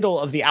original title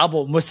of the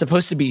album was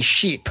supposed to be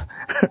Sheep,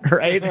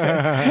 right?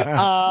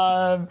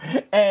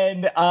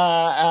 And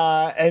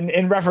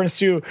in reference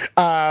to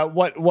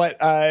what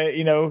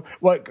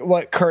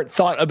Kurt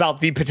thought about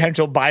the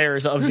potential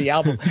buyers of the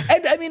album.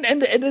 And I mean,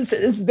 and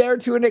it's there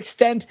to an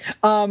extent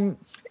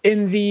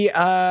in the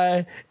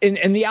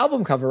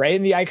album cover, right?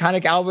 In the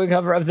iconic album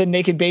cover of the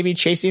naked baby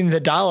chasing the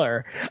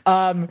dollar.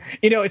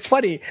 It's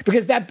funny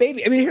because that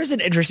baby, I mean, here's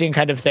an interesting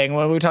kind of thing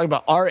when we talk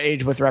about our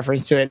age with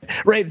reference to it,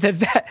 right?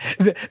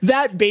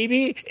 That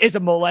baby is a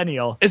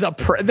millennial,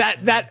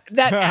 that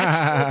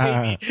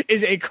actual baby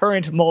is a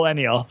current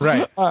millennial.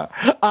 Right.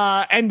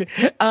 And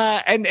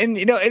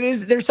it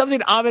is, there's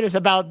something ominous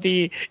about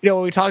when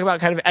we talk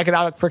about kind of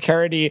economic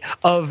precarity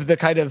of the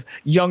kind of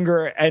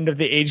younger end of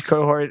the age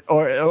cohort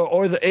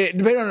or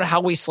depending on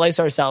how we slice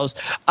ourselves,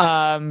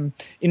 I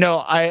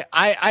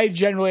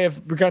generally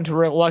have begun to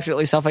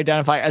reluctantly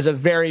self-identify as a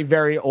very,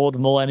 very old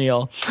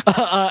millennial,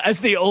 as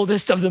the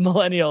oldest of the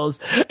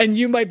millennials, and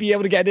you might be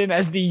able to get in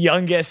as the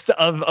youngest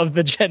of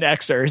the Gen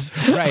Xers,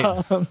 right?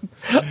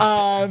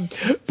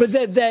 But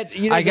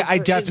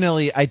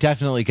I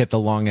definitely get the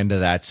long end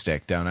of that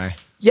stick, don't I?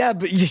 Yeah,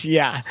 but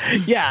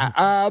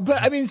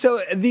but I mean, so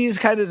these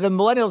kind of the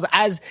millennials,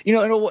 as in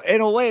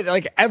a way,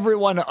 like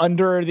everyone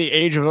under the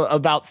age of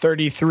about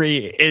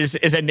 33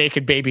 is a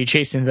naked baby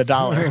chasing the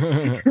dollar,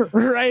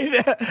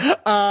 right?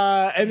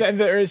 And then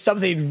there is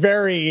something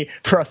very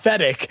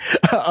prophetic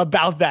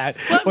about that.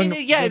 Well, I mean,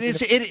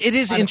 it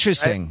is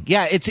interesting. Right?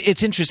 Yeah,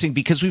 it's interesting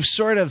because we've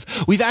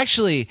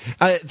actually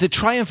the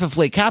triumph of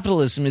late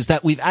capitalism is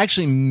that we've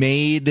actually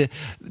made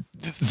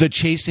the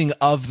chasing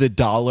of the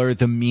dollar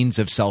the means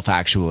of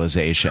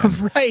self-actualization,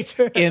 right?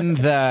 in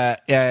the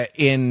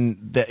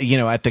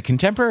at the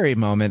contemporary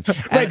moment,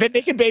 right? The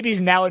naked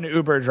baby's now an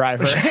Uber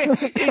driver.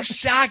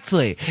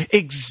 exactly,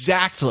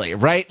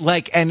 right?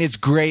 Like, and it's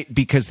great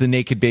because the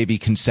naked baby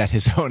can set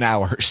his own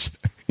hours.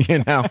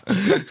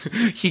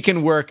 He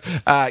can work.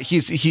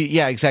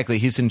 Exactly.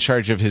 He's in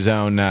charge of his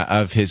own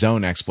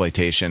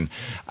exploitation.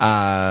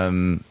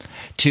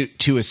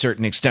 To a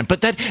certain extent, but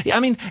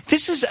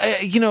this is,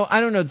 I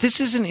don't know. This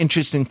is an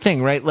interesting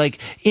thing, right? Like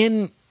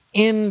in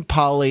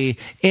Polly,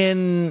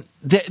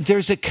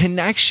 there's a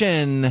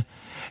connection.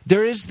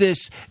 There's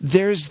this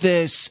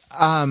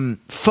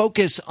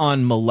focus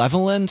on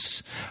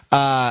malevolence.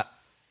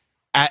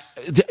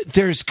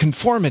 There's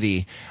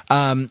conformity,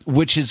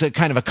 which is a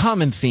kind of a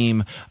common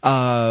theme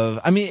of,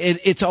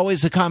 it's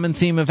always a common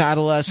theme of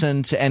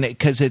adolescence, and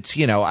because it's,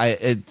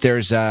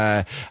 there's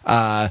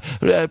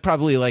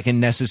probably like a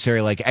necessary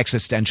like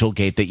existential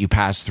gate that you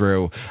pass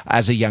through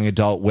as a young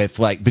adult with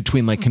like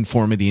between like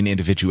conformity and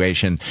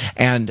individuation.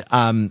 And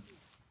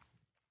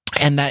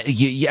that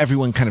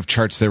everyone kind of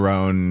charts their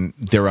own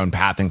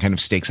path and kind of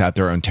stakes out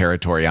their own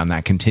territory on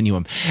that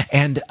continuum.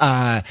 And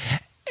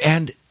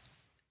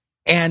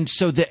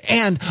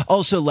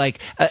also like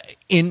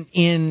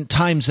in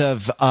times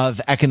of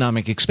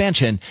economic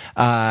expansion,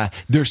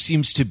 there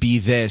seems to be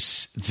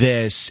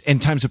this in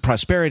times of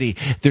prosperity,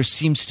 there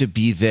seems to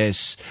be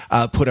this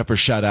put up or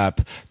shut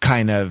up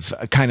kind of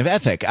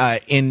ethic.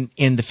 In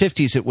the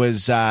 50s, it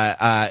was in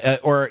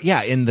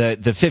the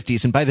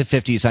 50s, and by the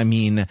 50s I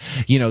mean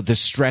the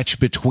stretch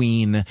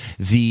between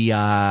the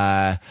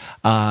end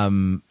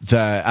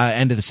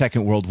of the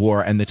Second World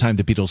War and the time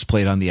the Beatles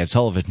played on the Ed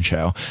Sullivan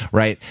Show,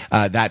 right?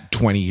 That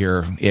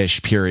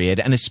 20-year-ish period,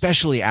 and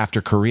especially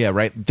after Korea,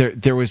 right?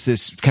 There was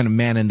this kind of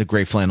man in the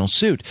gray flannel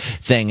suit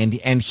thing,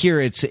 and here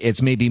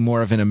it's maybe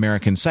more of an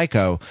American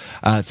Psycho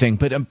thing,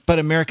 but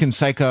American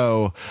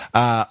Psycho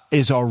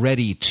is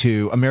already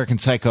to American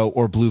Psycho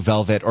or Blue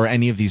Velvet or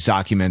any of these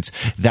documents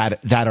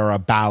that are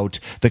about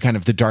the kind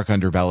of the dark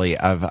underbelly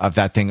of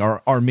that thing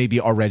are maybe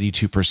already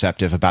too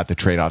perceptive about the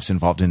trade-offs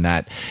involved in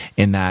that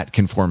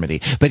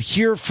conformity. But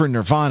here for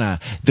Nirvana,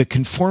 the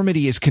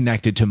conformity is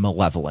connected to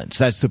malevolence.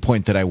 That's the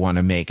point that I want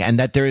to make, and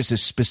that there is a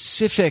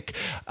specific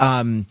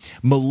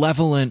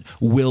malevolent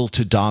will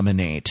to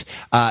dominate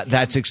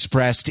that's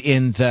expressed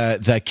in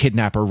the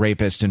kidnapper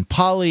rapist and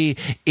Polly,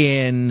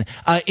 in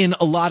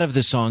a lot of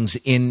the songs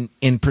in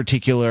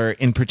particular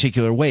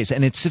ways,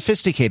 and it's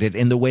sophisticated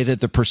in the way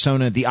that the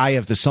persona, the eye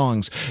of the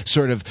songs,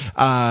 sort of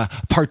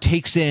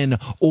partakes in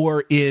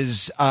or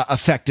is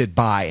affected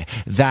by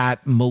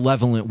that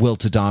malevolent will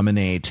to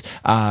dominate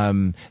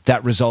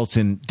that results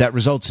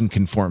in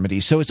conformity.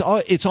 So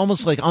it's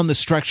almost like on the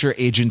structure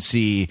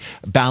agency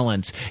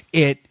balance,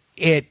 it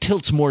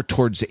tilts more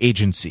towards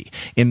agency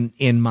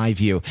in my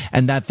view,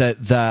 and that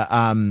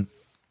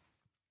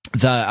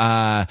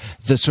the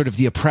sort of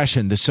the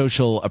oppression, the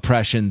social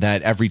oppression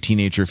that every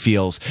teenager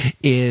feels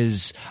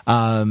is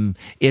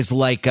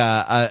like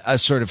a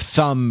sort of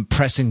thumb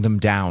pressing them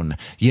down,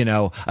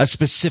 a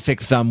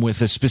specific thumb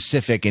with a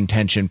specific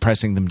intention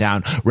pressing them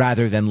down,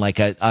 rather than like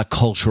a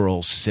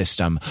cultural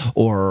system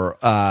or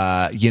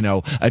a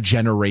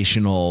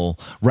generational,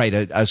 right,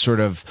 a sort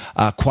of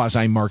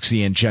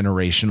quasi-Marxian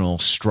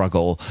generational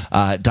struggle,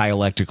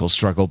 dialectical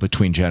struggle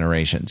between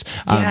generations.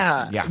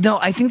 No,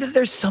 I think that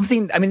there's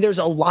something. I mean, there's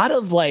a lot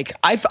of like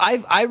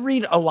I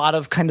read a lot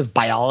of kind of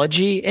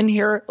biology in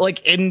here,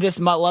 like in this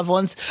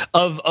malevolence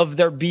of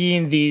there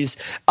being these,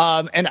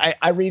 and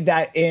I read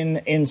that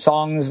in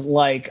songs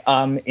like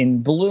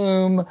in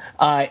Bloom,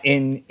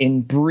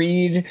 in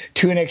Breed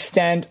to an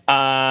extent,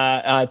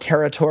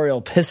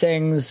 Territorial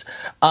Pissings.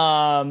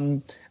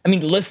 I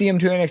mean, Lithium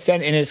to an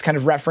extent in its kind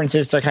of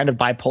references to kind of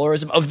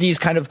bipolarism of these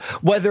kind of,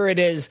 whether it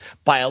is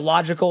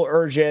biological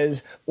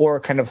urges or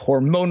kind of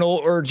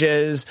hormonal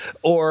urges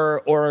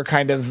or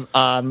kind of,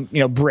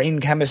 brain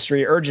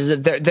chemistry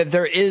urges,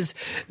 that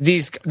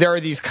there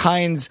are these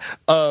kinds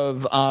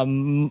of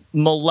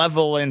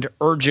malevolent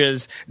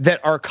urges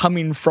that are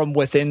coming from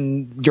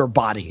within your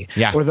body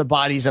or the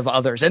bodies of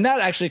others. And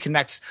that actually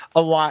connects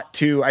a lot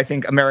to, I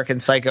think, American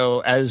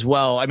Psycho as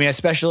well. I mean,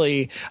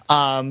 especially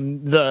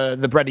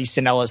the Bret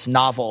Easton Ellis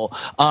novel,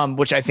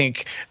 which I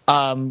think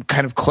kind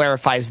of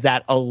clarifies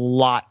that a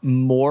lot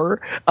more,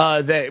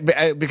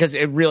 because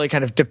it really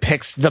kind of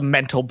depicts the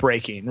mental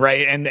breaking,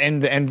 right,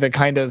 and the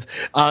kind of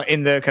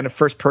in the kind of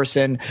first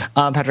person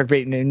Patrick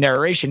Bateman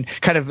narration,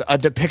 kind of a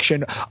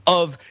depiction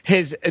of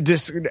his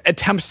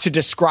attempts to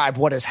describe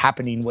what is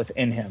happening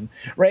within him,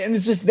 right, and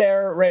it's just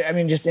there, right. I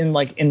mean, just in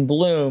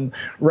Bloom,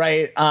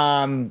 right.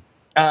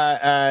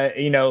 Right.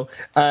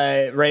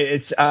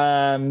 It's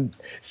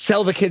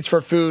sell the kids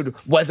for food.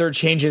 Weather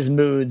changes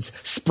moods.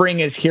 Spring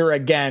is here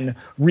again.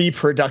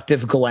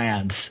 Reproductive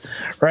glands.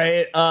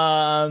 Right.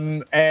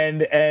 And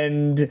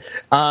then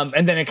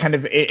it kind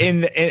of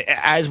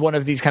as one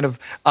of these kind of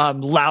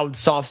loud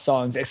soft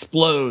songs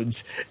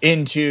explodes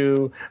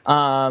into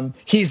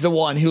he's the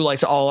one who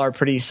likes all our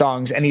pretty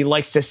songs, and he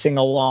likes to sing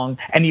along,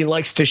 and he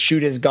likes to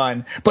shoot his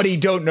gun, but he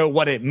don't know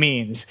what it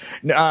means.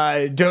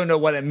 Don't know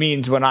what it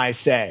means when I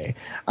say.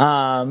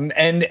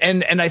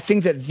 And I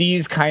think that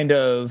these kind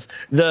of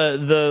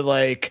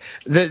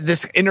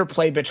this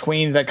interplay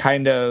between the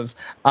kind of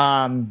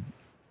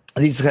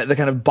the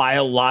kind of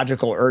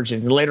biological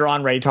urges. And later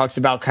on, right, he talks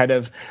about kind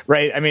of,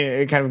 right, I mean,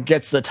 it kind of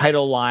gets the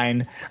title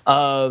line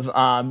of,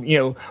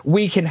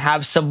 we can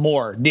have some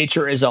more.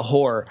 Nature is a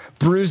whore.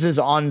 Bruises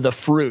on the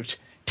fruit.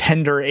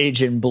 Tender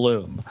age in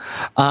bloom.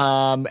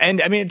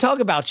 And I mean, talk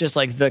about just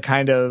like the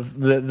kind of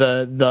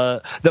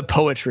the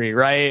poetry,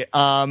 right?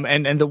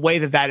 And the way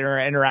that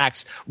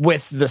interacts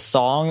with the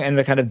song and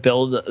the kind of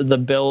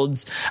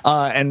builds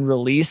and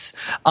release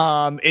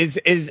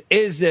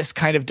is this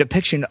kind of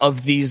depiction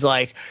of these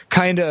like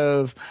kind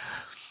of,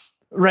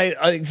 right,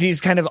 these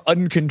kind of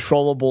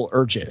uncontrollable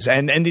urges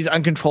and these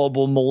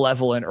uncontrollable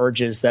malevolent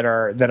urges that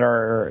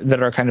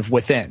are kind of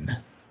within.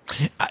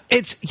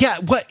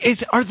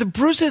 Are the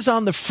bruises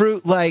on the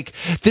fruit, like,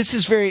 this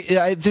is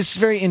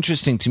very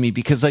interesting to me,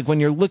 because like when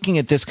you're looking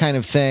at this kind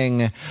of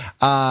thing,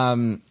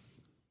 when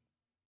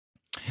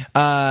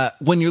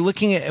you're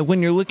looking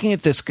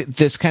at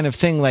this kind of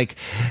thing, like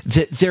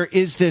there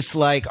is this,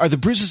 like, are the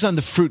bruises on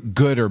the fruit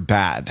good or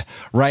bad,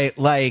 right?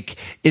 Like,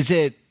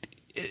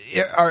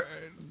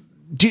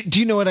 do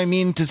you know what I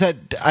mean? Does that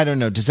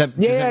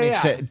make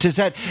sense? Does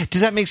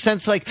that make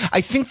sense? Like, I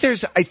think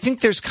there's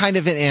kind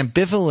of an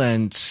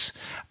ambivalence.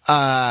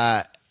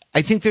 I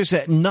think there's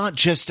not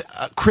just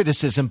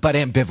criticism, but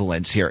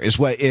ambivalence here is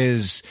what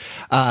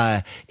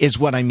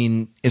I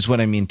mean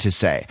to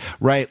say,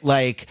 right?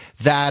 Like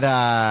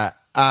that,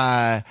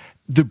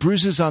 the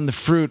bruises on the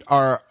fruit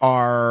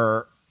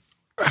are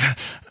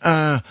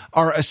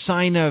a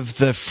sign of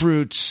the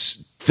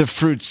fruit's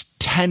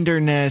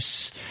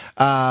tenderness,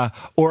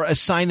 or a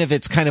sign of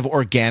its kind of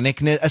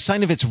organicness, a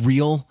sign of its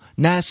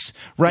realness,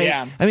 right?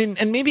 Yeah. I mean,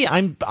 and maybe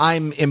I'm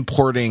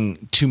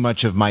importing too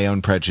much of my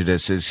own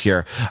prejudices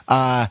here,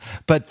 but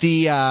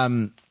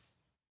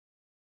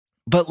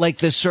like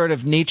this sort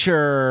of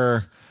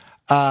nature,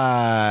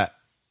 we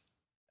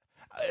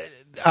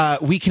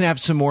can have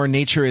some more.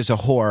 Nature is a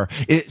whore.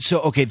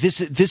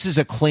 This is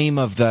a claim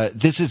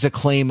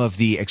of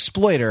the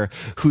exploiter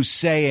who's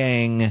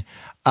saying,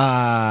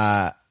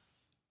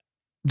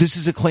 this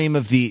is a claim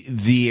of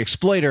the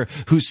exploiter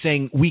who's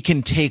saying we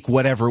can take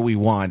whatever we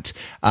want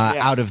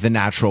out of the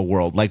natural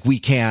world. Like we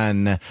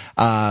can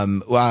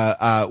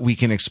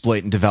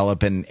exploit and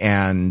develop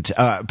and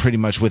pretty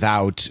much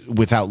without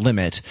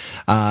limit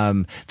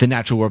the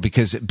natural world,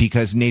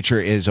 because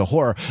nature is a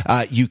whore.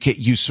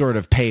 You sort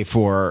of pay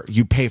for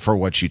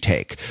what you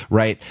take,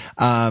 right?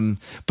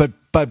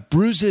 But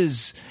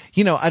bruises,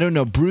 I don't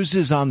know,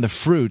 bruises on the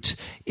fruit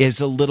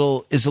is a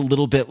little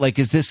bit like,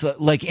 is this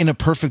like in a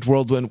perfect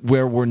world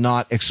where we're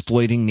not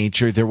exploiting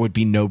nature, there would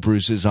be no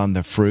bruises on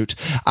the fruit?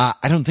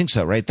 I don't think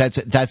so, right?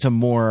 That's a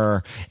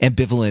more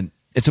ambivalent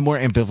it's a more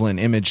ambivalent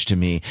image to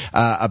me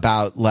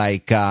about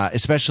like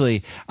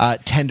especially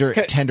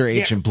tender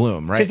age and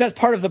bloom, right? Because that's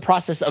part of the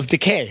process of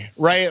decay,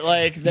 right?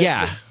 Like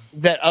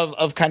that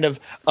of kind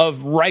of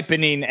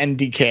ripening and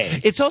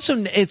decay. It's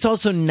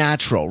also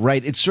natural,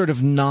 right? It's sort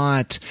of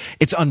not,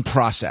 it's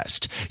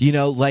unprocessed,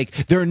 like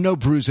there are no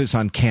bruises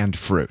on canned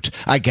fruit,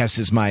 I guess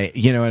is my,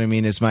 you know what I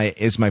mean, is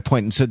my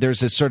point. And so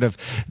there's a sort of,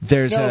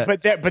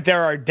 but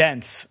there are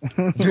dents.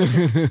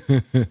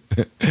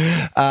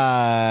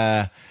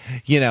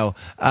 Yeah.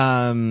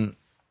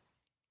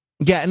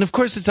 And of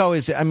course it's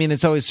always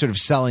sort of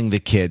selling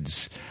the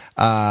kids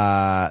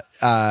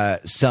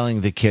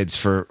selling the kids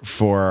for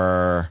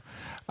food.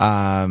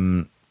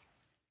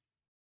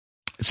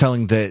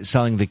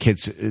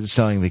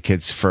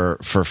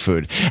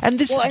 And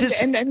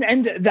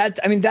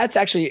that's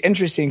actually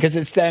interesting because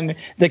it's then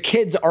the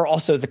kids are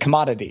also the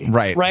commodity,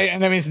 right?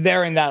 And I mean, it's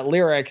there in that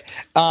lyric,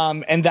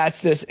 and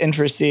that's this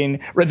interesting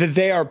that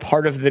they are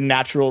part of the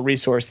natural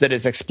resource that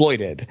is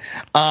exploited,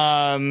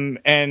 and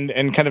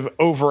kind of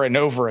over and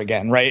over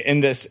again, right?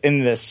 In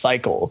this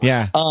cycle,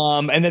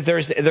 and that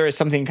there is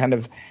something kind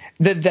of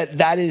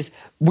that is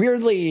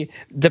weirdly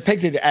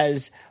depicted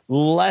as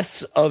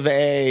less of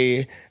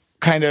a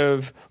kind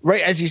of,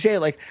 right, as you say,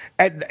 like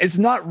it's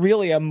not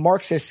really a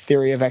Marxist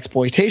theory of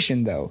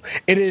exploitation, though.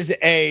 It is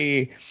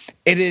a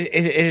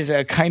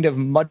kind of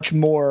much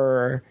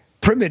more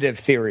primitive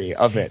theory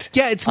of it.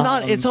 Yeah, it's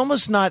not. It's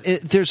almost not.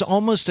 There's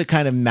almost a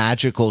kind of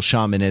magical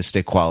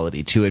shamanistic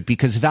quality to it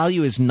because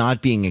value is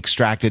not being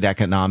extracted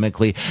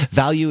economically.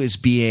 Value is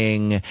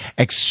being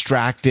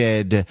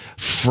extracted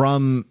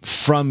from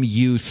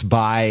youth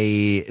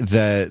by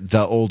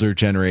the older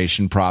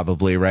generation,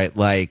 probably, right?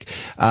 Like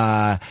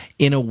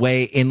in a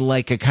way, in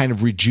like a kind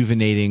of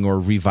rejuvenating or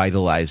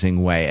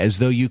revitalizing way, as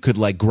though you could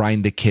like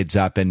grind the kids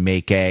up and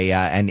make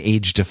an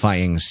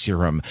age-defying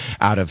serum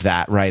out of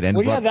that, right? And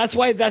that's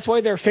why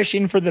they're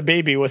fishing for the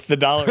baby with the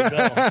dollar bill,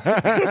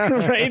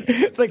 right?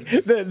 Like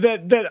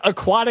the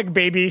aquatic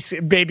baby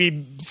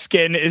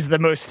skin is the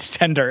most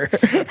tender.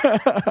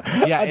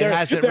 Yeah, it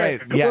has it right.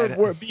 Yeah,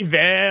 we're be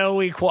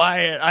very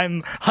quiet.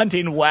 I'm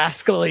hunting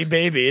wascally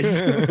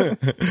babies.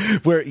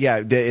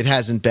 It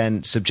hasn't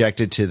been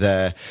subjected to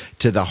the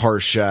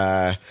harsh,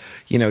 to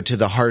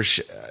the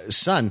harsh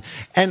sun,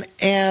 and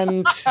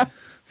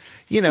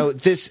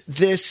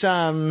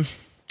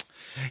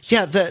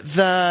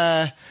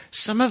the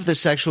some of the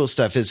sexual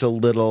stuff is a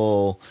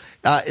little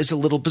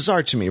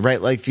bizarre to me,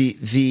 right? Like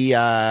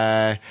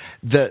the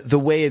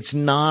way it's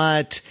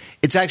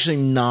actually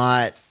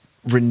not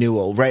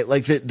renewal, right?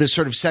 Like the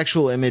sort of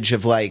sexual image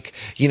of like,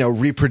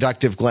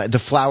 reproductive the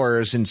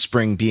flowers in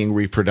spring being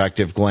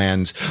reproductive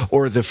glands,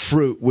 or the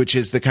fruit, which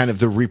is the kind of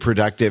the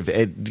reproductive,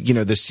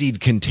 the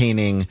seed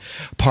containing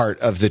part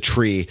of the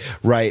tree,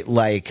 right?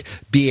 Like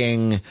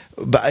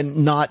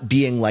not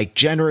being like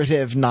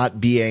generative,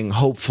 not being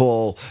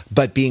hopeful,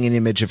 but being an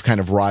image of kind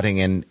of rotting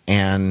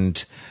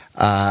and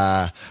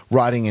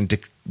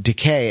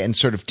decay and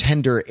sort of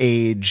tender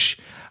age,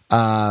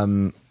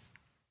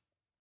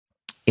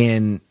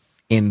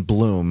 in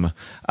bloom,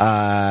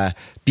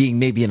 being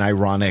maybe an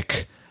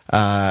ironic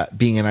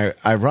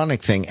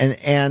thing,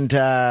 and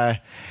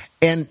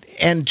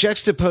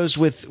juxtaposed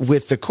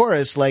with the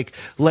chorus, like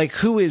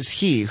who is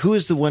he? Who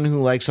is the one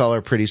who likes all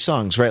our pretty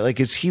songs, right?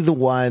 Like, is he the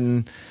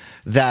one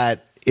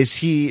that? Is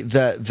he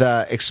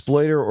the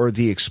exploiter or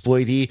the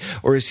exploitee,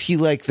 or is he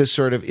like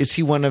is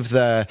he one of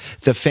the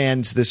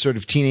fans, the sort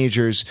of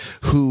teenagers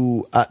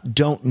who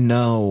don't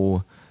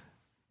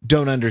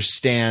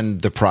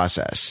understand the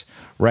process,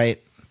 right?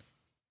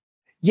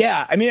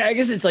 Yeah, I mean, I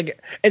guess it's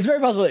very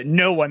possible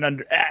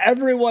that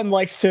everyone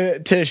likes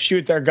to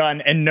shoot their gun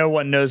and no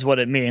one knows what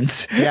it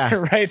means. Yeah.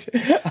 Right.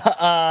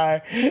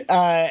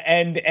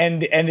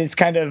 And it's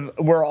kind of,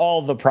 we're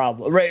all the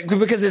problem, right?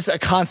 Because it's a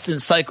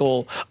constant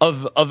cycle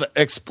of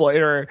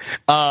exploiter,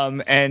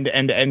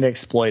 and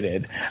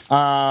exploited.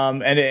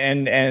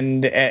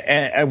 And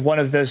one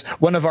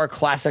of our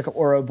classic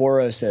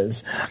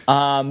Ouroboroses.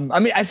 I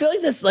mean, I feel like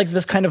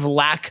this kind of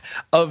lack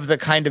of the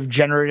kind of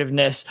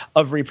generativeness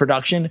of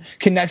reproduction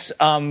connects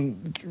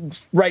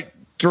right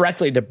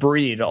directly to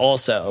Breed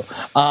also,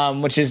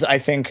 which is, I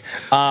think,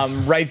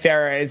 right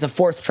there. It's a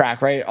fourth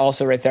track, right?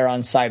 Also right there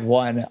on side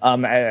one,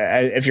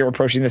 if you're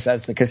approaching this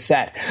as the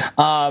cassette,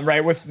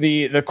 right? With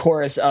the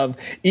chorus of,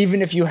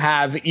 even if you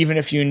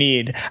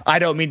need, I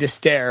don't mean to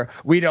stare,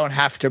 we don't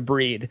have to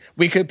breed.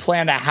 We could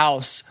plant a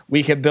house,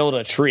 we could build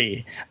a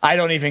tree. I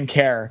don't even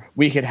care,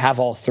 we could have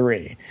all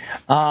three.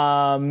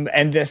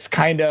 And this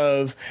kind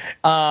of,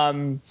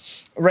 right.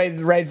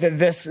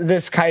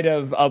 This kind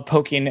of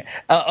poking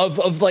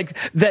of like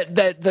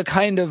that the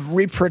kind of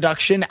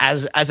reproduction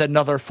as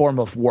another form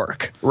of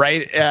work,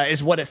 right,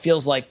 is what it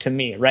feels like to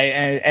me, right,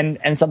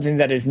 and something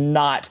that is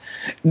not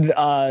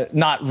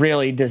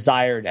really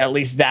desired. At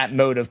least that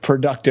mode of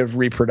productive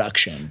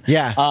reproduction,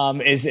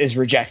 is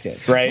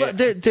rejected, right? Well,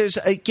 there's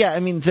I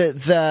mean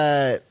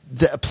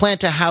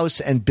plant a house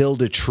and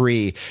build a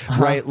tree,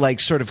 right? Like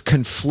sort of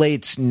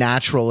conflates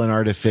natural and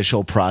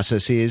artificial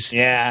processes,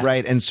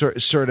 right? And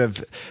sort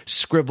of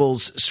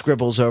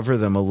scribbles over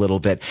them a little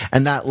bit,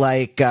 and that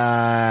like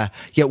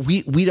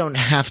we don't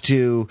have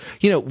to,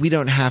 we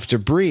don't have to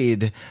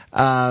breed,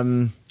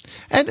 and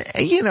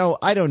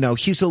I don't know,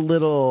 he's a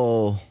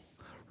little.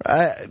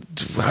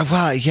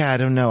 Well, yeah, I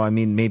don't know. I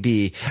mean,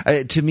 maybe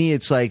to me,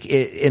 it's like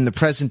in the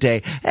present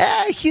day,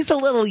 he's a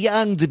little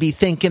young to be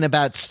thinking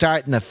about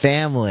starting a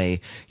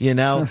family.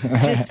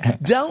 Just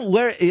don't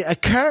worry,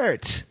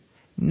 Kurt.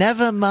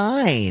 Never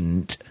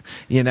mind.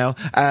 I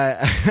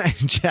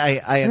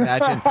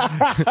imagine,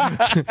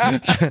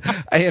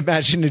 I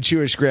imagine a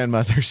Jewish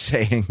grandmother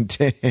saying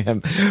to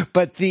him,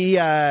 but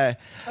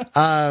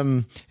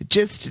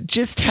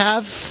just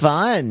have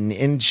fun,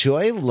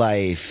 enjoy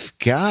life.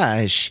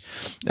 Gosh,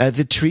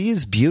 the tree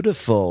is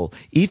beautiful.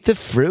 Eat the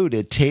fruit;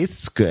 it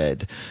tastes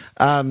good.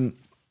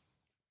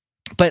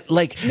 But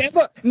like,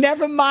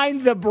 never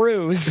mind the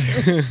bruise.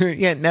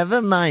 Yeah,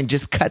 never mind.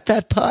 Just cut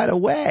that part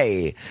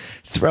away.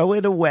 Throw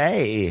it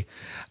away.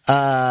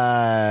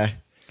 Yeah.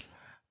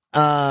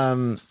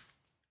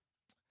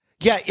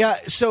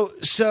 So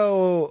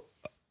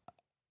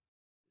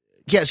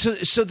this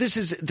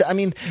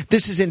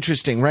is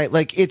interesting, right?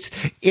 Like it's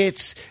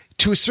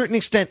to a certain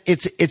extent,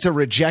 it's a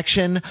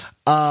rejection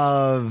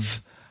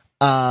of,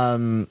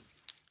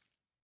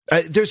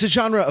 there's a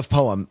genre of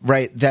poem,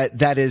 right?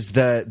 That is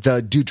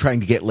the dude trying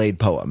to get laid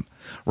poem,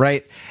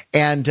 right?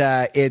 And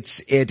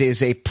it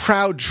is a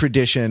proud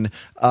tradition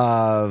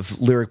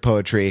of lyric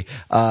poetry.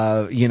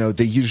 The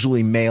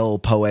usually male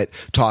poet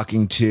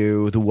talking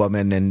to the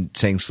woman and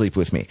saying "sleep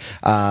with me,"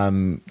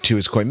 to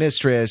his coy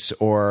mistress,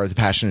 or the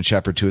passionate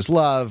shepherd to his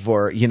love,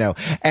 or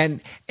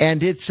and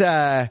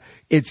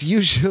it's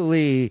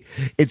usually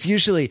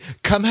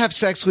come have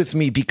sex with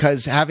me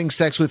because having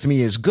sex with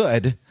me is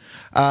good.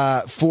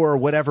 For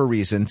whatever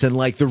reasons, and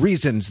like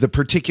the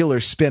particular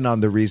spin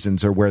on the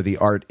reasons are where the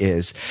art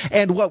is,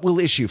 and what will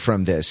issue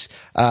from this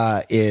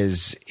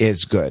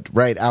is good,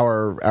 right?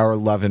 Our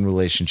love and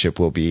relationship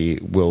will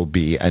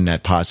be a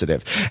net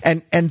positive,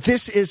 and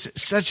this is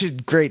such a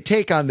great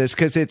take on this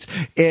because it's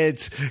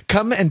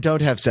come and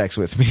don't have sex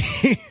with me,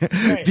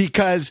 right.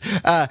 because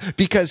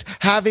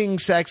having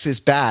sex is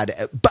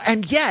bad,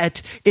 and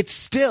yet it's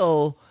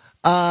still.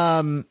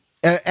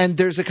 And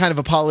there's a kind of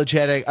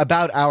apologetic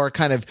about our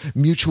kind of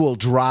mutual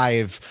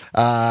drive,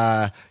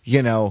 to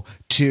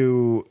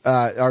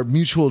our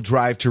mutual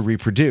drive to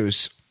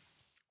reproduce.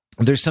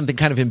 There's something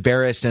kind of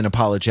embarrassed and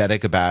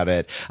apologetic about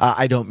it.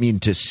 I don't mean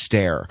to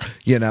stare,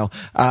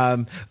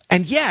 and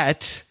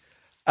yet,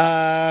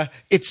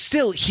 it's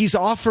still, he's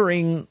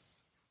offering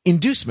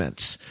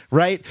inducements,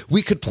 right?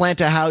 We could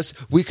plant a house,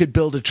 we could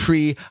build a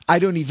tree. I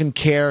don't even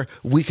care.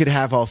 We could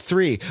have all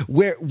three.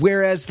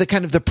 Whereas the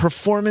kind of the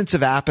performance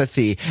of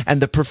apathy and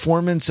the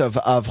performance of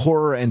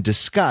horror and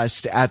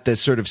disgust at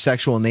this sort of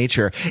sexual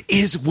nature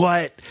is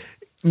what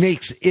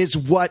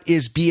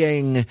is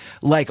being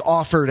like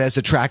offered as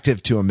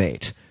attractive to a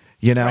mate,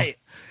 Right.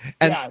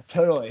 And, yeah,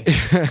 totally.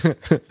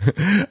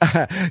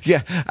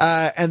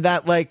 And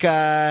that like,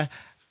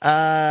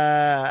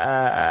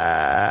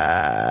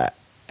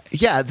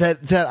 yeah,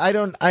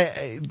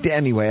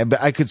 anyway, but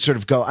I could sort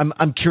of go,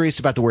 I'm curious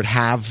about the word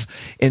have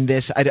in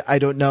this. I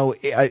don't know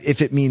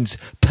if it means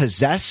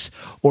possess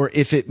or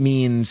if it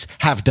means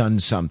have done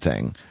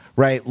something,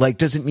 right? Like,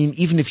 does it mean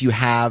even if you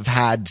have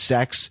had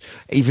sex,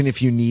 even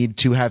if you need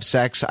to have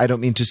sex, I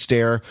don't mean to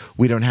stare,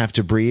 we don't have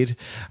to breed?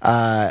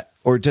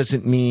 Or does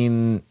it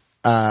mean,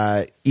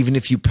 even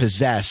if you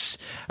possess,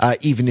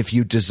 even if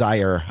you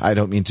desire, I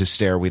don't mean to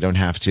stare, we don't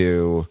have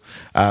to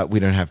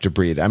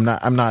breed. I'm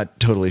not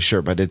totally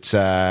sure, but it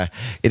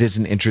is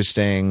an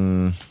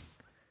interesting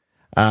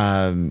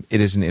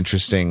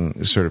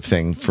sort of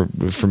thing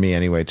for me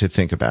anyway to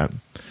think about.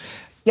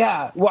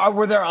 Yeah. Well,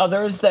 were there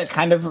others that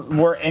kind of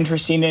were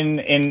interesting in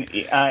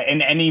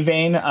any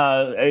vein,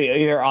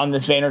 either on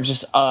this vein or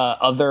just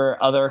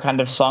other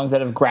kind of songs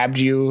that have grabbed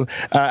you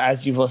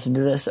as you've listened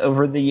to this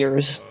over the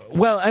years?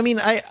 Well, I mean,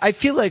 I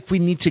feel like we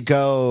need to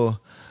go.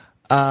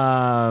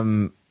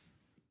 I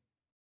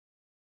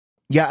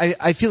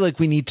feel like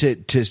we need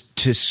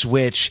to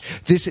switch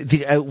this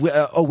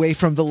away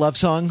from the love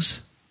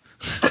songs.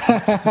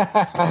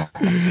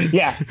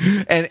 Yeah,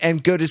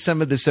 and go to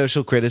some of the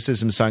social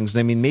criticism songs. And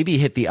I mean, maybe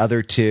hit the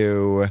other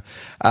two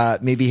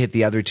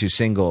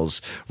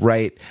singles,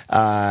 right?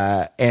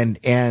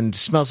 And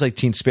Smells Like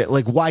Teen Spirit,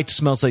 like why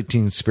Smells Like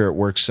Teen Spirit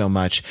works so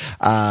much,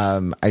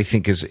 I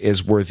think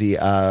is worthy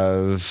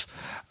of,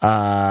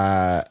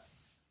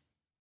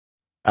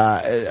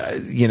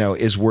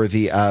 is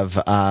worthy of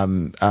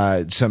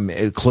some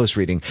close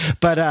reading.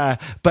 But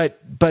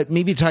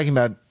maybe talking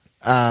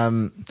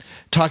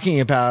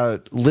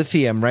about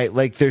lithium, right?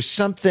 Like there's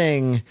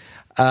something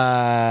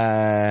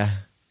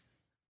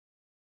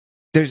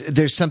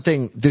there's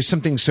something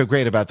so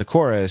great about the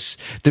chorus.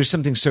 There's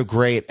something so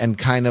great and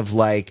kind of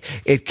like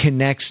it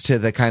connects to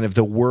the kind of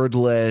the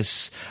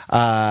wordless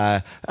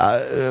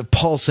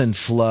pulse and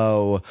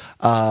flow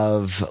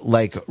of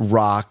like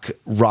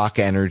rock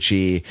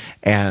energy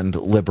and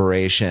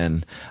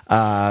liberation,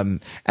 and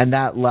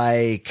that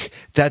like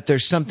that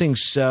there's something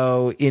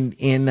so in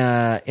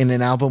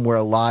an album where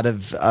a lot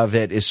of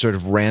it is sort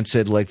of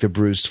rancid, like the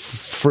bruised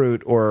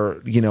fruit,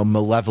 or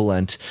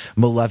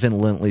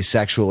malevolently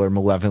sexual or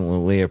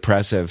malevolently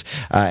oppressive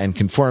and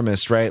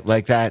conformist, right?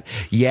 Like that,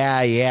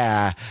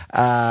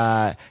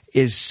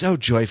 is so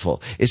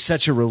joyful. Is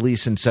such a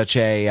release and such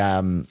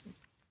a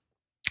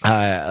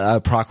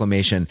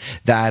proclamation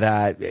that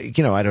I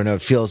don't know.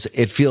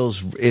 It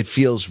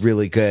feels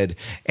really good,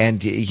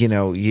 and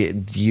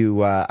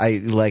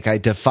I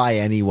defy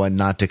anyone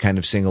not to kind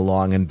of sing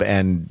along and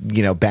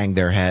bang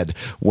their head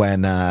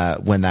when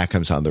that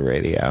comes on the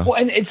radio.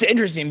 Well, and it's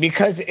interesting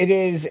because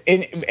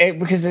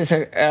because it's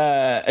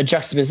a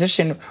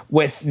juxtaposition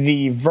with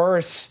the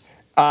verse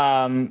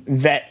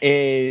that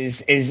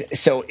is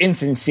so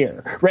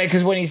insincere, right?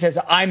 Because when he says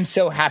 "I'm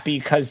so happy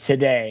because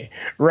today,"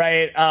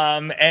 right,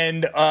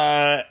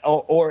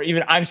 or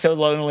even "I'm so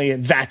lonely,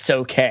 that's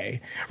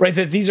okay," right?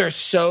 That these are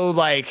so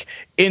like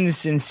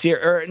insincere,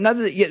 or not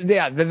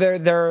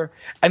that, they're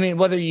I mean,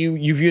 whether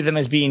you view them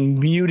as being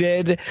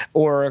muted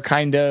or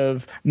kind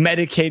of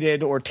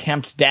medicated or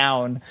tamped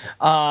down,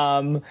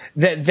 that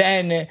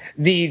then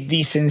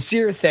the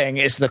sincere thing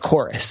is the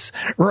chorus,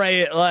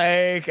 right?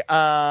 Like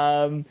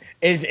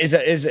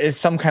is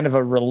some kind of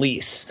a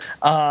release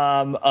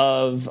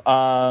of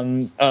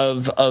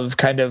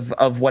kind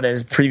of what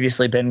has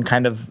previously been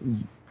kind of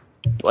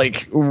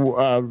like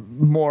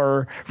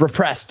more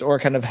repressed or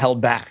kind of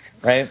held back,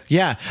 right?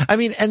 Yeah, I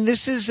mean, and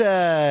this is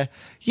I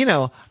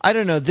don't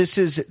know. Is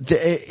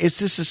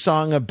this a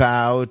song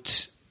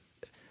about?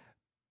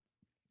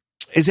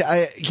 Is it?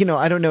 I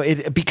don't know.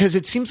 Because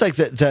it seems like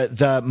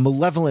the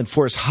malevolent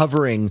force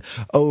hovering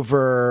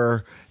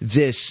over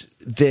this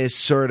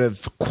sort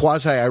of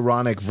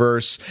quasi-ironic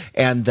verse,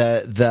 and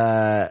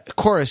the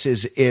chorus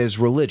is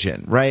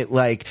religion, right?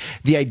 Like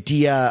the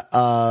idea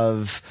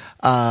of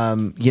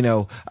I'm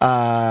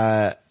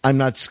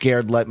not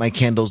scared, light my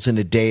candles in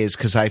a daze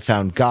because I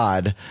found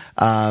God.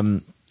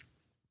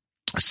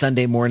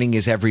 Sunday morning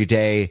is every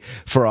day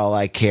for all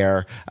I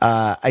care.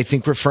 I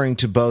think referring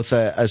to both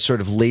a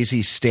sort of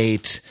lazy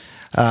state,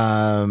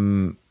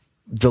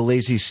 the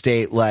lazy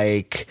state,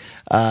 like,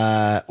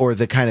 or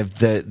the kind of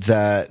the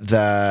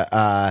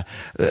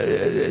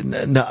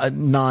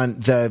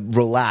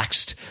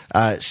relaxed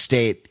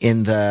state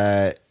in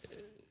the,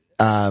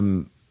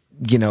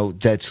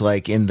 that's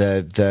like in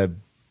the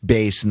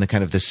bass and the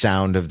kind of the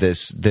sound of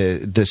this,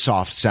 the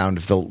soft sound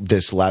of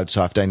this loud,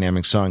 soft,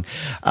 dynamic song.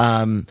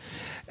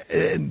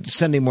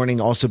 Sunday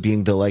morning also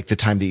being the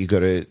time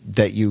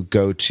that you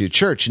go to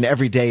church, and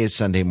every day is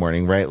Sunday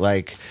morning, right?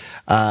 Like,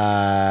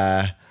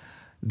 the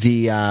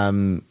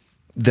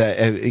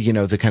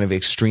kind of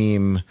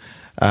extreme,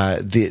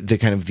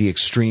 the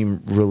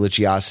extreme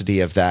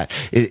religiosity of that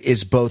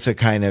is both a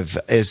kind of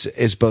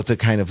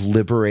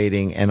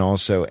liberating and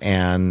also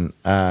an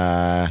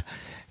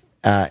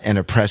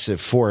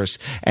oppressive force,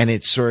 and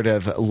it's sort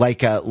of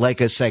like a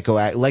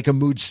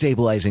mood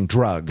stabilizing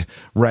drug,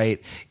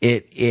 right?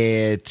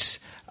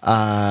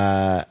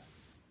 I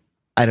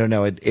don't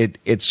know,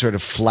 it sort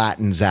of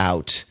flattens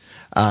out.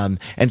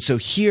 And so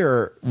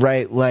here,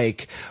 right,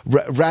 like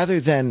rather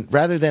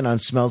than on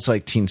Smells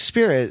Like Teen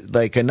Spirit,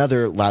 like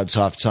another loud,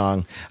 soft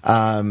song,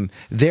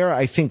 there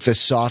I think the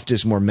soft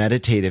is more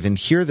meditative, and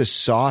here the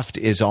soft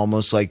is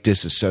almost like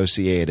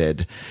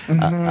disassociated.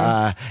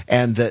 Mm-hmm.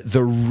 And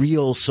the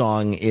real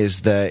song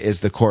is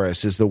the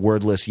chorus, is the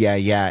wordless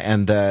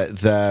and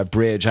the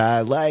bridge,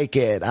 I like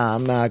it,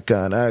 I'm not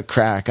gonna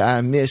crack,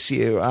 I miss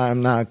you,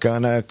 I'm not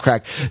gonna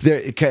crack.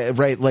 There,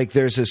 right, like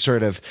there's a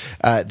sort of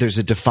there's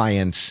a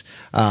defiance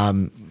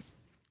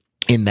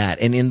in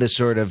that, and in the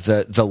sort of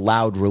the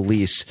loud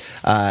release,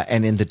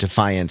 and in the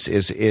defiance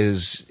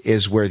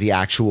is where the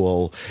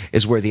actual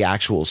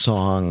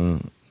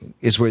song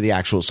is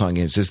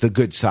the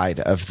good side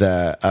of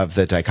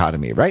the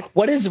dichotomy, right?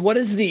 What is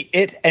the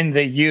it and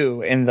the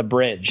you in the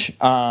bridge?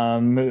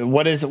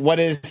 What is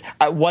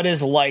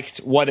liked?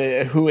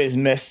 Who is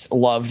missed,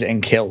 loved,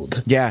 and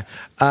killed? Yeah.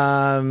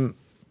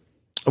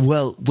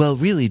 Well,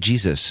 really,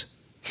 Jesus.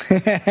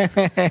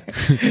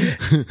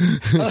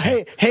 Oh,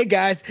 hey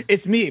guys,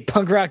 it's me,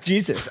 punk rock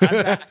Jesus.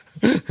 I'm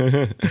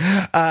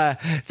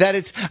that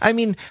it's, I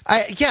mean,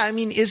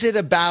 is it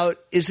about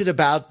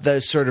the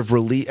sort of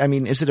release? I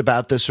mean, is it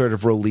about the sort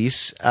of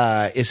release?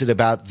 Is it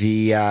about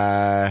the,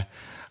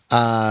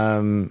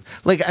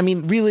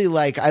 really,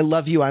 like, I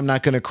love you, I'm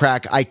not going to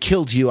crack. I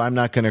killed you, I'm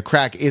not going to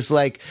crack. Is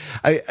like,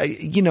 I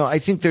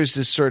think there's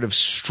this sort of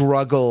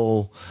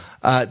struggle,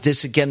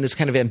 this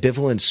kind of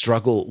ambivalent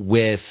struggle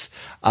with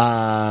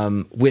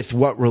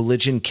what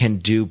religion can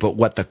do, but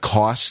what the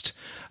cost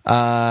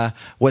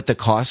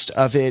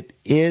of it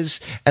is.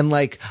 And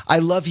like, I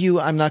love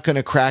you, I'm not going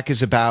to crack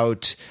is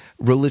about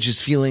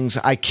religious feelings.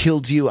 I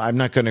killed you, I'm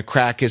not going to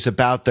crack is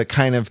about the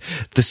kind of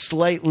the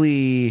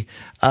slightly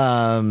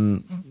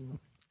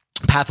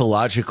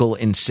pathological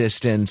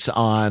insistence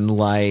on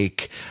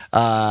like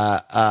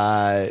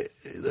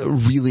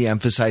really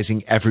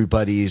emphasizing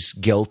everybody's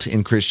guilt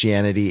in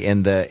Christianity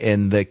in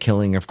the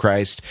killing of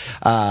Christ.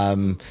 I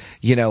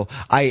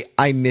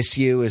miss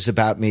you is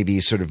about maybe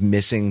sort of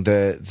missing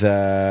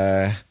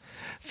the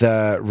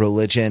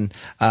religion,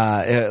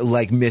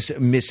 like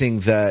missing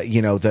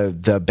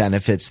the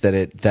benefits that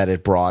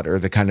it brought, or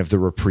the kind of the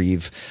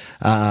reprieve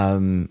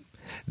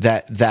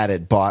that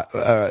it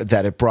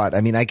brought.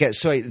 I mean, I guess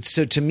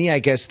so to me, I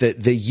guess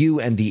that the you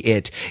and the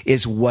it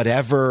is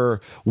whatever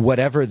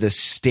the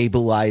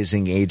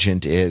stabilizing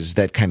agent is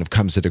that kind of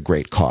comes at a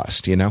great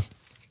cost, you know?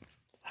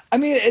 I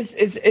mean,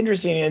 it's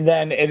interesting, and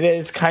then it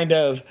is kind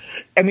of.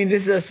 I mean,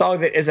 this is a song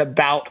that is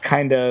about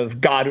kind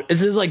of God.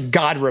 This is like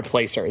God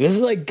replacer. This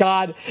is like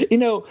God.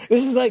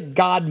 This is like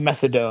God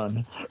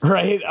methadone,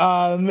 right?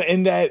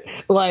 And that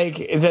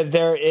like that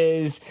there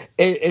is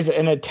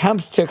an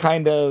attempt to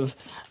kind of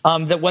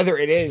that whether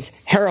it is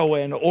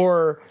heroin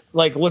or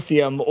like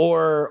lithium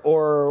or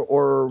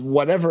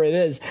whatever it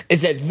is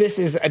that this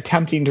is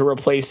attempting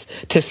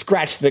to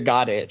scratch the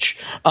God itch.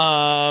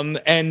 And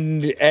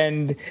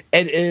it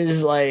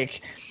is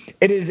like,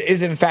 it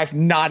is in fact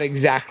not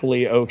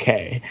exactly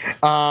okay.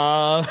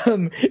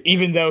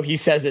 Even though he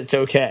says it's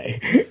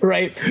okay,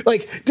 right?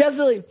 Like,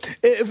 definitely,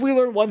 if we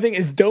learn one thing,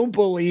 is don't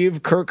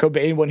believe Kurt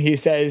Cobain when he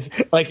says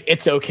like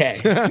it's okay,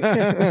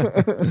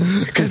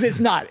 because it's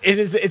not.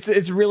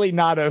 It's really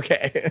not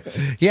okay.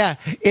 Yeah,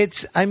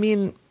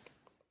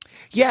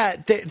 Yeah,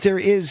 there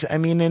is. I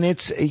mean, and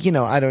it's,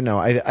 I don't know.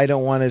 I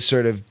don't want to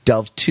sort of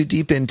delve too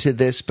deep into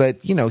this,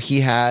 but, he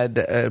had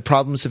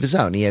problems of his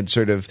own. He had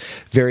sort of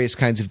various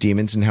kinds of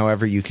demons, and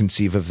however you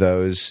conceive of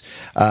those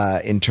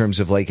in terms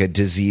of like a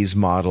disease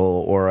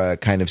model or a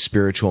kind of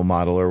spiritual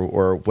model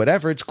or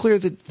whatever, it's clear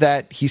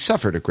that he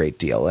suffered a great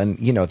deal. And,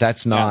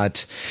 that's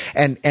not,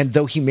 and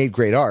though he made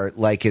great art,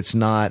 like it's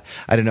not,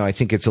 I don't know, I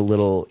think it's a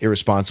little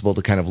irresponsible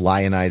to kind of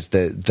lionize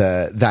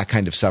that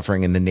kind of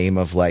suffering in the name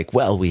of like,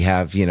 well, we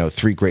have,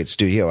 3 great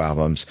studio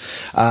albums.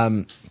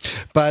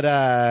 But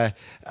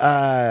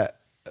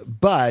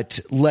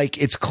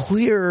like, it's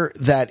clear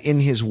that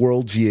in his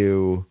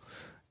worldview,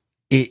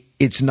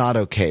 it's not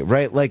okay,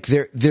 right? Like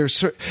there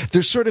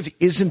sort of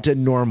isn't a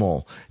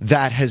normal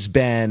that has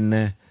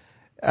been,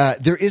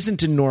 there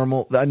isn't a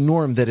norm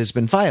that has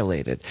been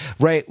violated,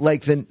 right?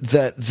 Like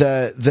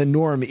the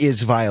norm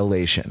is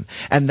violation.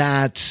 And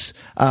that's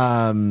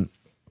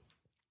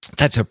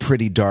a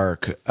pretty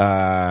dark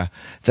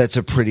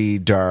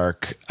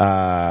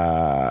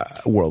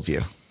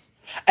worldview.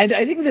 And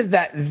I think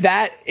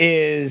that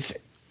is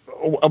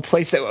a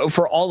place that,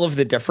 for all of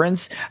the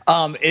difference,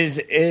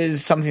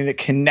 is something that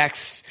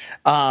connects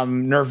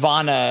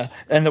Nirvana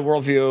and the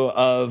worldview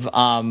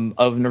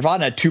of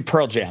Nirvana to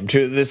Pearl Jam,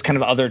 to this kind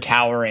of other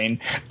towering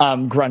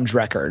grunge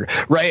record,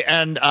 right?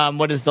 And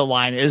what is the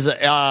line? Is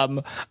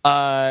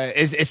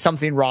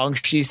something wrong?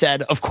 She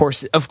said, "Of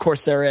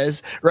course there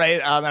is,"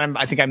 right? And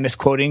I think I'm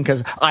misquoting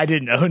because I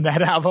didn't own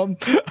that album,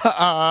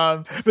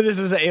 but this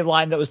was a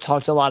line that was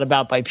talked a lot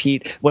about by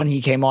Pete when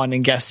he came on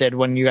and guested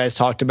when you guys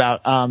talked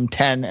about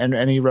 10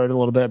 and he wrote a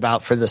little bit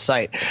about for the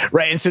site,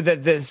 right? And so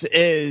that this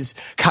is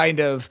kind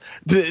of,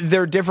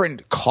 there are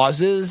different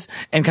causes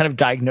and kind of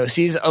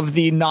diagnoses of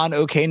the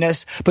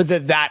non-okayness, but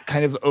that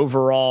kind of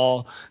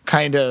overall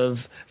kind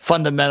of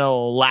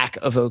fundamental lack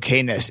of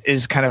okayness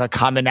is kind of a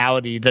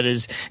commonality that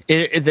is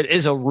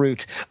a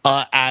root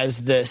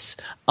as this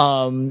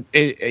of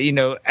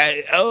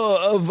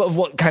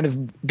what kind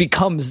of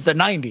becomes the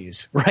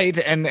 90s, right?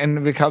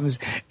 And becomes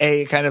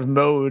a kind of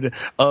mode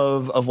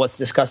of what's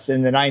discussed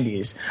in the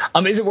 90s.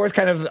 Is it worth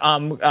kind of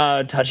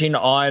touching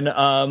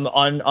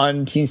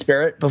on Teen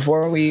Spirit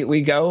before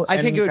we go? I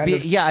think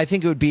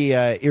it would be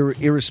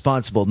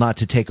irresponsible not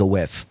to take a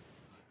whiff.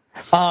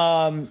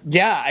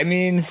 I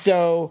mean,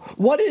 so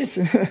what is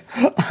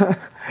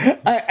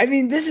I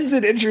mean, this is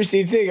an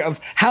interesting thing of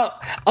how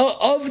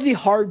of the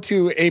hard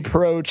to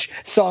approach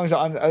songs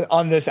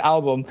on this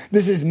album,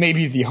 this is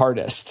maybe the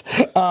hardest,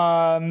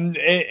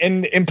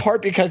 in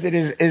part because it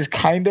is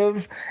kind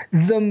of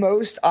the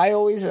most, I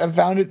always have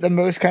found it the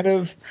most kind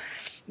of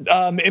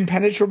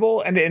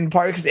impenetrable, and in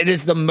part because it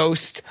is the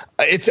most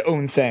its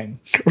own thing,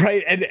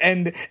 right?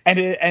 And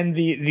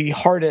the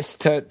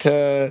hardest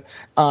to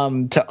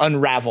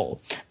unravel.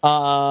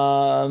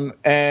 And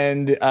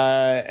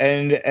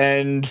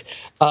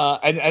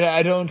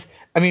I don't.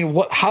 I mean,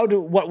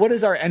 what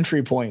is our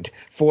entry point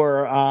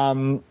for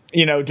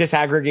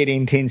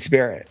disaggregating Teen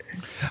Spirit?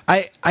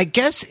 I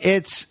guess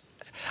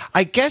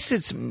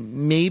it's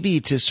maybe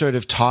to sort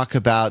of talk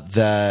about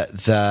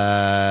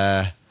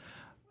the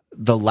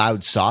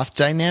loud soft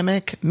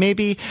dynamic,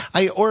 maybe.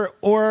 I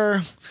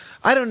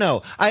don't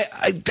know.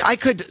 I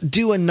could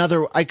do a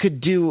number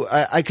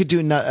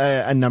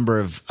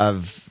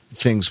of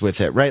things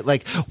with it, right?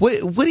 Like,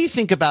 what do you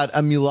think about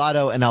a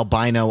mulatto, an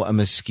albino, a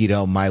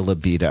mosquito, my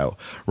libido,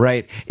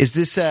 right? Is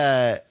this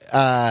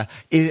are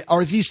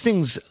these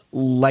things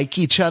like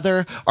each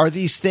other? Are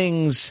these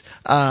things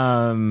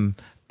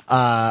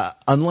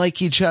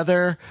unlike each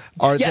other?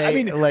 Are they? I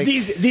mean, like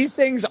these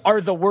things are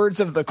the words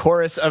of the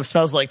chorus of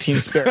 "Smells Like Teen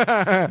Spirit."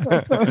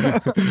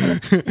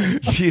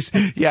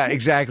 Yeah,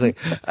 exactly.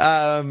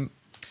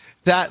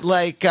 That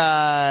like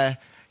I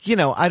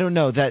don't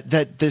know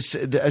that this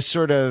a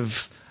sort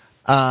of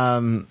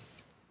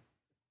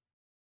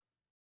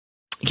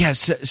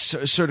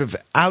sort of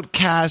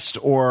outcast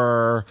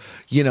or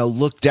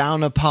looked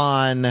down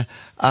upon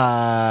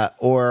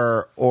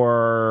or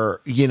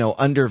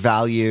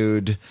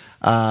undervalued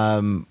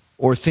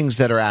or things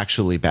that are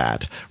actually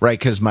bad, right?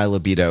 Because my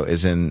libido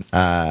is in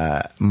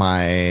there.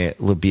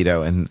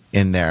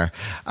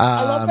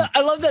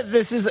 I love that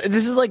this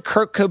is like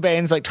Kurt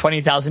Cobain's like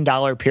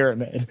 $20,000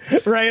 pyramid,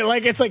 right?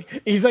 Like it's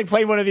like he's like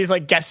playing one of these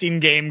like guessing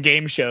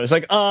game shows,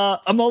 like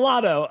a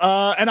mulatto,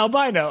 an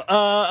albino,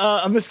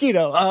 a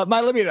mosquito,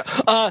 my libido,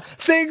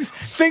 things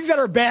that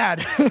are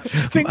bad,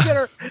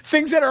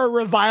 things that are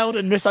reviled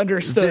and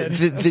misunderstood.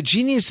 The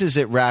geniuses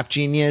at Rap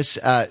Genius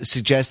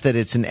suggest that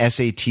it's an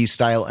SAT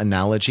style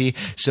analogy.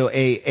 So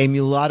a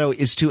mulatto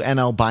is to an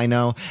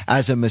albino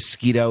as a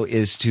mosquito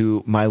is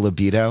to my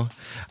libido.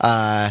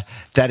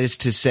 That is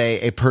to say,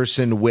 a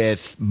person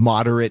with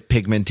moderate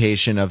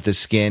pigmentation of the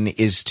skin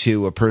is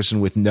to a person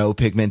with no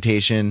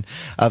pigmentation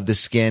of the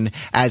skin,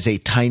 as a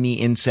tiny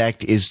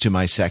insect is to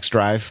my sex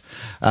drive.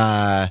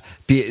 Again,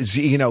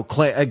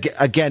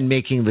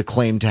 making the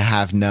claim to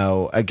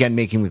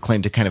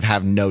kind of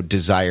have no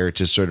desire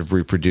to sort of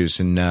reproduce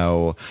and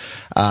no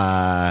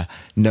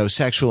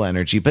sexual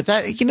energy. But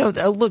that,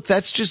 look,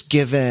 that's just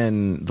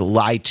given the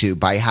lie to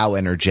by how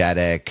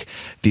energetic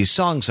these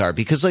songs are,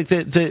 because like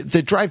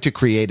the drive to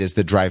create is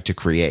the drive to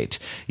create,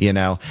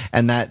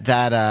 and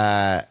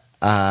that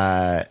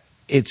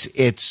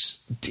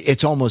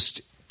it's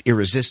almost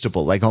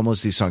irresistible. Like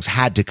almost these songs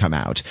had to come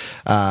out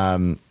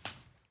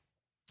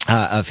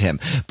of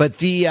him. But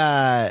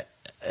there's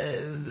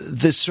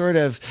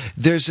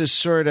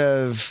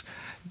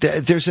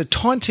a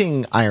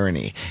taunting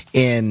irony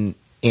in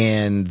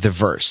the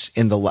verse,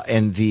 in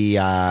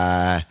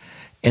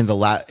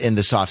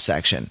the soft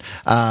section.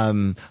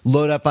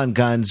 Load up on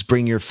guns,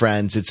 bring your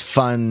friends. It's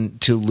fun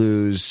to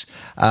lose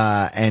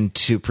and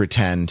to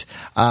pretend.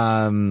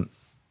 I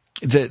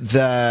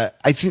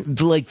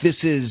think like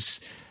this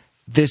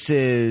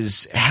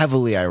is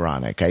heavily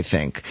ironic, I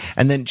think.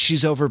 And then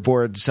she's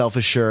overboard,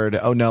 self-assured.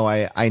 Oh no,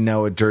 I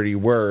know a dirty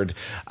word.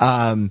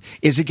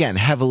 Is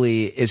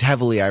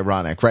heavily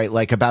ironic, right?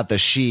 Like about the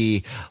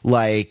she,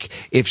 like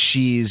if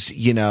she's,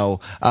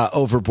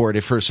 overboard,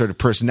 if her sort of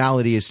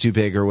personality is too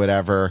big or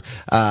whatever,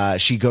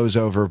 she goes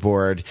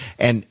overboard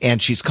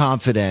and she's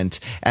confident.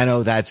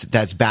 And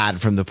that's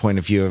bad from the point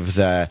of view of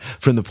the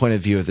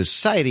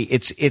society.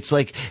 It's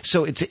like,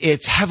 so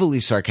it's heavily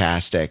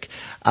sarcastic.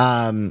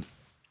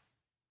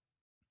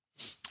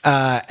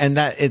 And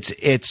that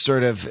it's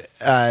sort of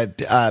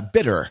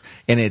bitter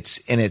in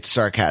its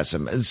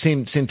sarcasm.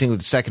 Same thing with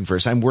the second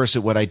verse. I'm worse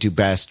at what I do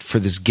best. For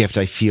this gift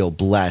I feel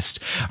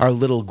blessed. Our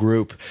little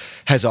group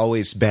has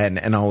always been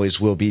and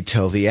always will be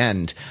till the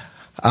end.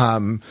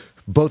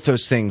 Both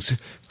those things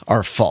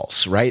are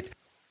false, right?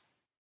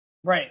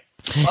 Right.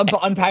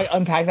 Unpack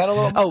that a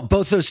little. Oh,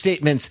 both those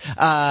statements.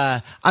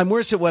 I'm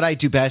worse at what I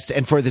do best,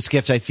 and for this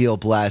gift I feel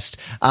blessed.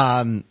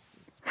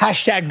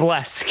 Hashtag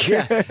blessed.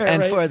 Yeah.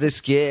 And right? For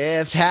this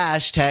gift,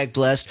 hashtag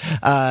blessed.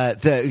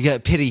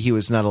 Pity he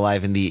was not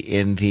alive in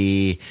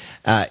the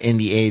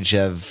age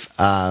of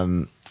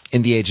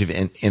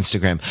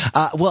Instagram.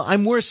 Well,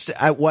 I'm worse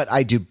at what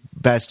I do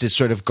best is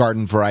sort of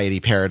garden variety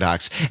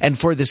paradox. And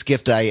for this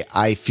gift,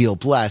 I feel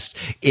blessed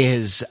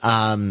is,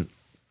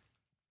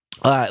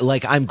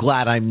 like I'm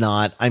glad I'm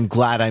not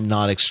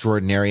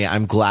extraordinary.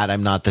 I'm glad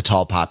I'm not the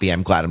tall poppy.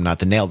 I'm glad I'm not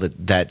the nail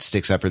that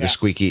sticks up or the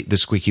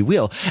squeaky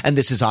wheel. And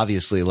this is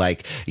obviously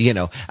this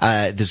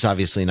is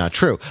obviously not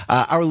true.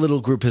 Our little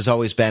group has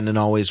always been and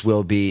always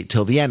will be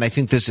till the end. I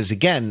think this is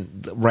again,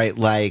 right?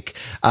 Like,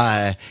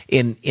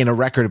 in a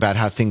record about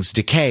how things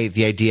decay,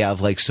 the idea of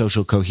like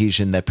social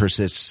cohesion that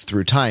persists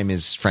through time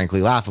is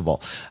frankly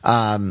laughable.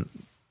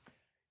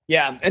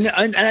 Yeah, and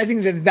I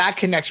think that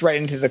connects right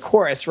into the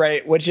chorus,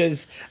 right? Which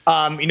is,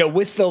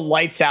 with the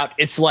lights out,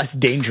 it's less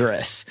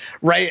dangerous,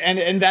 right?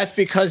 And that's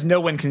because no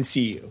one can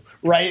see you,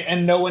 right?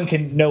 And no one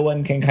can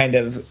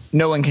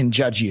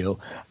judge you,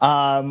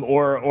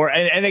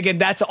 and again,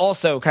 that's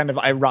also kind of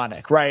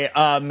ironic, right?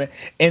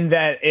 In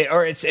that,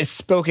 it's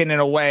spoken in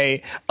a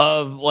way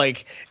of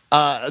like.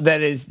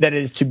 That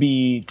is to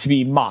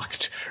be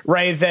mocked,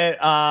 right?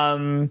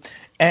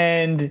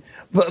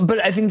 But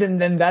I think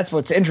then that's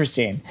what's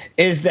interesting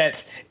is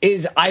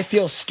I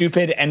feel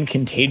stupid and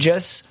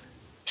contagious,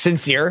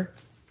 sincere.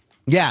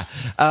 Yeah.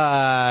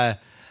 Yeah.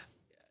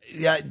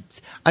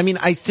 I mean,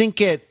 I think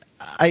it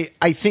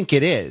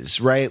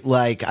is, right?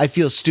 Like I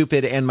feel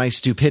stupid and my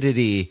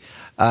stupidity,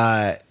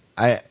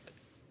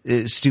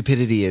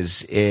 stupidity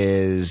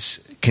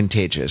is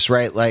contagious,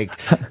 right? Like,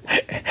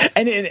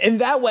 and in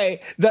that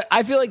way,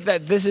 I feel like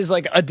that this is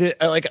like a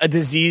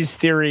disease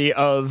theory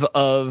of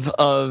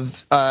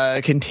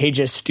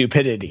contagious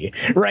stupidity,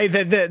 right?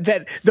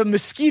 That the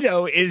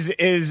mosquito is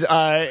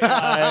right.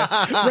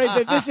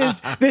 That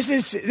this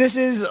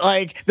is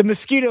like the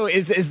mosquito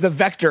is the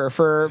vector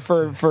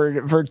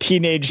for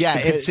teenage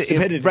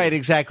stupidity. Right,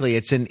 exactly.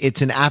 It's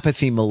an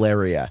apathy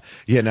malaria,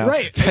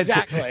 Right,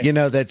 exactly.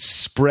 That's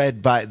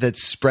spread by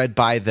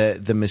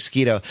the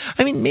mosquito.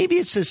 I mean, maybe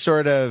it's a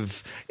sort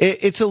of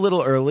it's a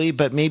little early,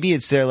 but maybe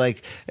it's there.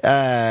 Like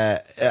they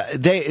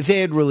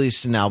had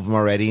released an album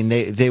already, and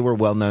they were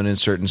well known in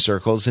certain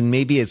circles, and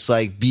maybe it's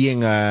like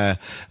being a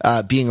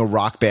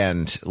rock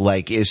band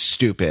like is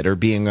stupid, or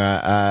being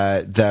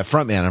the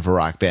frontman of a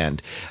rock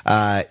band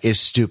is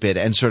stupid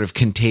and sort of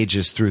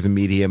contagious through the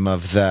medium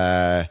of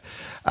the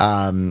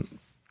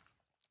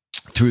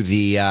through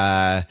the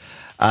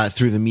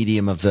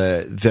medium of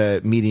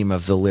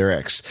the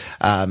lyrics.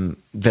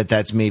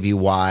 That's maybe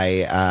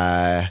why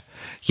I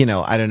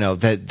don't know,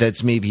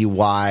 that's maybe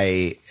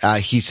why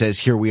he says,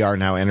 "Here we are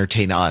now,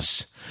 entertain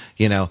us."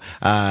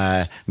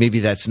 Maybe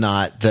that's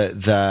not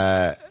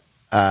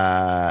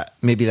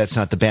maybe that's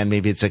not the band.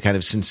 Maybe it's a kind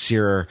of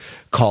sincere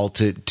call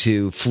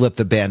to flip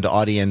the band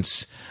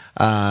audience,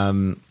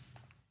 the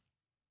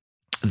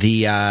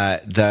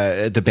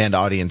band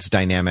audience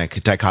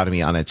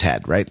dichotomy on its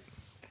head, right?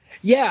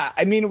 Yeah,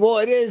 I mean, well,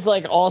 it is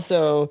like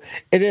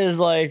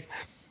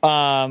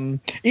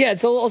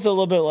it's also a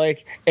little bit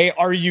like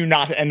are you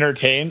not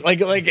entertained? Like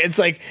it's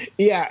like,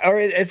 yeah, or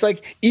it's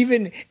like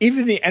even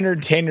the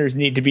entertainers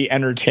need to be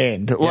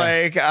entertained.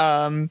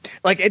 Yeah.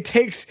 Like it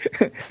takes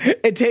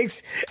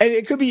and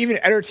it could be even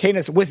entertain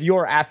us with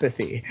your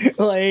apathy.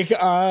 But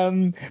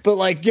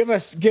like give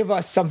us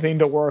something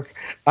to work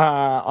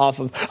off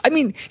of. I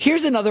mean,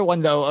 here's another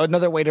one though.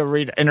 Another way to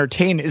read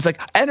entertain is like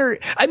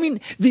I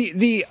mean,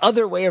 the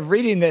other way of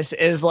reading this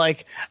is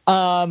like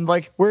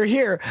we're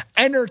here,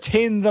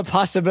 entertain the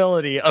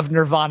possibility of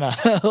nirvana.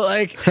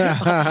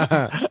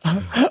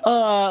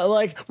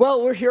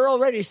 Well, we're here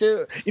already,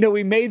 so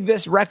we made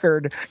this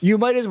record, you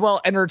might as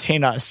well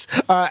entertain us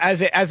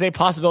as a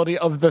possibility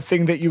of the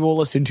thing that you will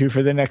listen to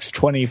for the next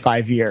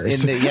 25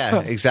 years.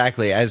 Yeah,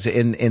 exactly, as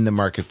in the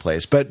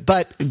marketplace, but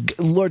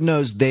Lord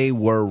knows they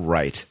were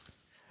right.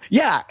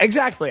 Yeah,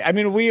 exactly. I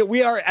mean,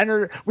 we are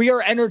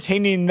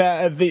entertaining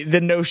the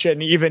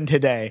notion even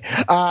today,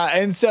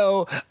 and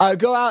so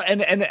go out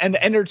and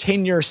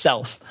entertain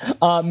yourself.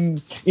 Go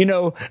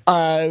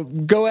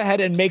ahead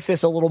and make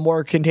this a little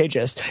more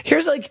contagious.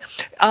 Here's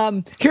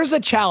a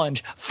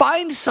challenge: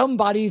 find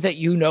somebody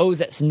that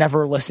that's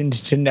never listened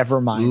to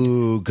Nevermind.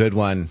 Ooh, good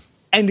one.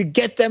 And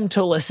get them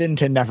to listen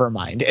to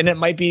Nevermind. And it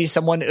might be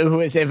someone who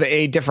is of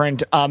a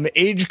different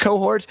age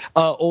cohort,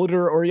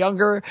 older or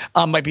younger.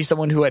 Might be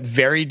someone who had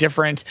very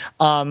different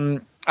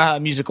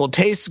musical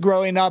tastes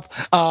growing up,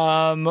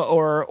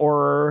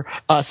 or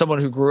someone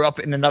who grew up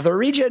in another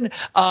region,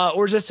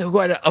 or just who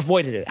had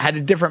avoided it, had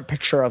a different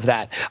picture of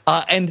that,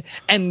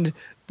 and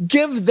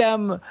give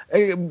them,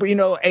 I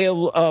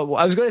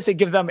was going to say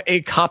give them a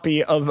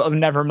copy of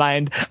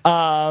Nevermind,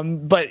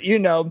 but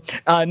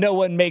no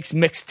one makes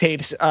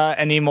mixtapes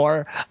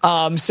anymore.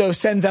 So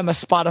send them a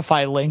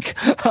Spotify link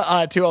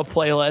to a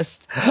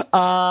playlist,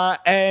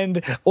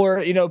 or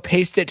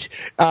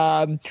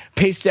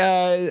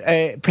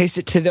paste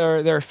it to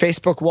their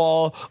Facebook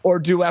wall, or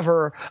do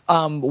ever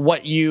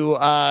what you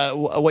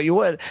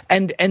would,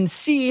 and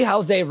see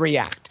how they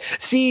react.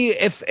 See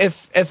if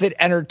it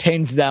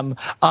entertains them,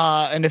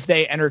 and if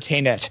they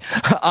entertain it,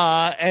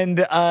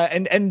 and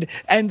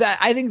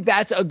I think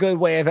that's a good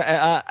way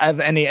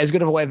as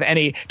good of a way of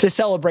any to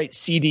celebrate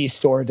CD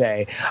Store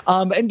Day,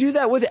 and do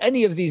that with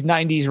any of these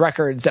 90s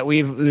records that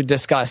we've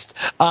discussed.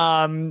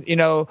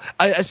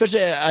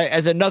 Especially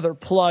as another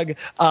plug,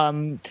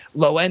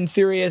 Low End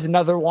Theory is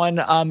another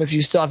one. If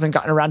you still haven't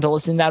gotten around to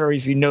listening to that, or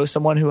if you know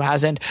someone who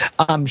hasn't,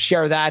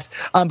 share that,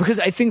 because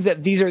I think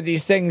that these are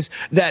these things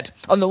that,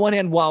 on the one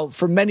hand, while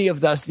for many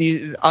of us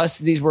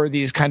these were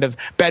these kind of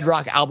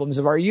bedrock albums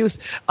of our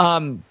youth,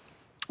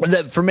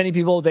 that for many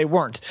people they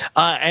weren't,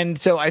 and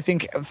so I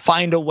think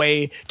find a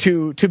way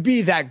to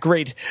be that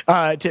great,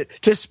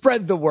 to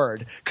spread the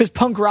word, because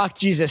punk rock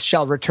Jesus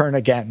shall return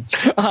again,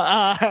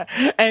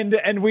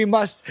 and we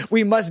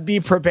must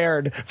be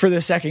prepared for the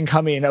second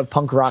coming of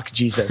punk rock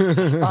Jesus,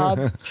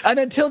 and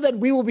until then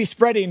we will be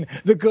spreading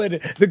the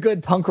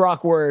good punk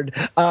rock word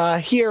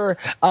here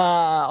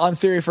on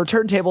Theory for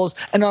Turntables,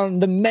 and on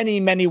the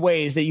many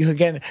ways that you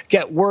can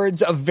get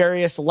words of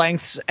various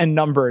lengths and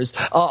numbers.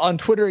 On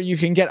Twitter you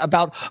can get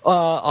about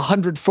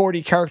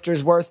 140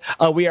 characters worth.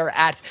 We are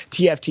at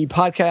TFT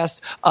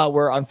Podcast.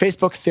 We're on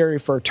Facebook, Theory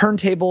for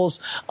Turntables,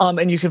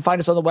 and you can find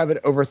us on the web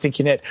at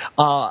Overthinking It,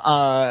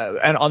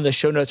 and on the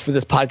show notes for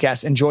this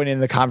podcast, and join in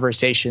the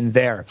conversation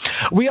there.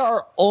 We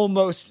are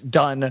almost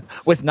done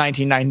with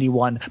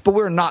 1991, but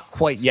we're not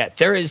quite yet.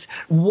 There is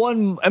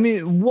one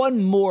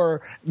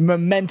more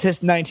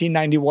momentous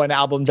 1991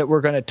 album that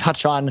we're going to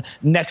touch on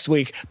next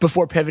week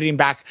before pivoting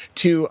back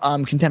to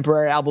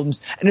contemporary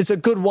albums, and it's a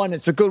good one.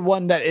 It's a good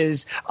one that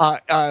is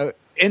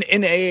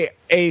in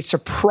a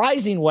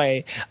surprising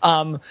way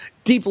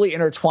deeply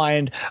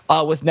intertwined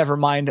with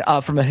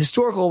Nevermind from a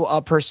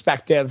historical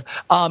perspective,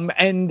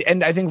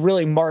 and I think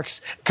really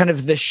marks kind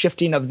of the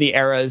shifting of the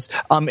eras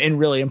in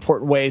really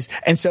important ways.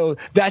 And so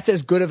that's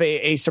as good of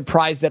a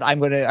surprise that I'm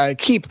going to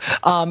keep.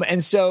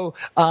 And so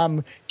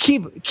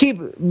keep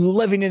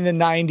living in the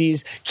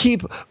 90s,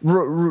 keep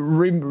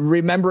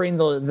remembering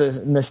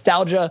the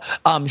nostalgia,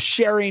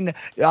 sharing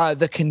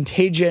the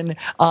contagion,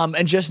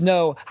 and just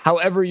know,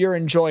 however you're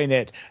enjoying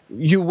it,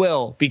 you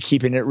will be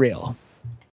keeping it real.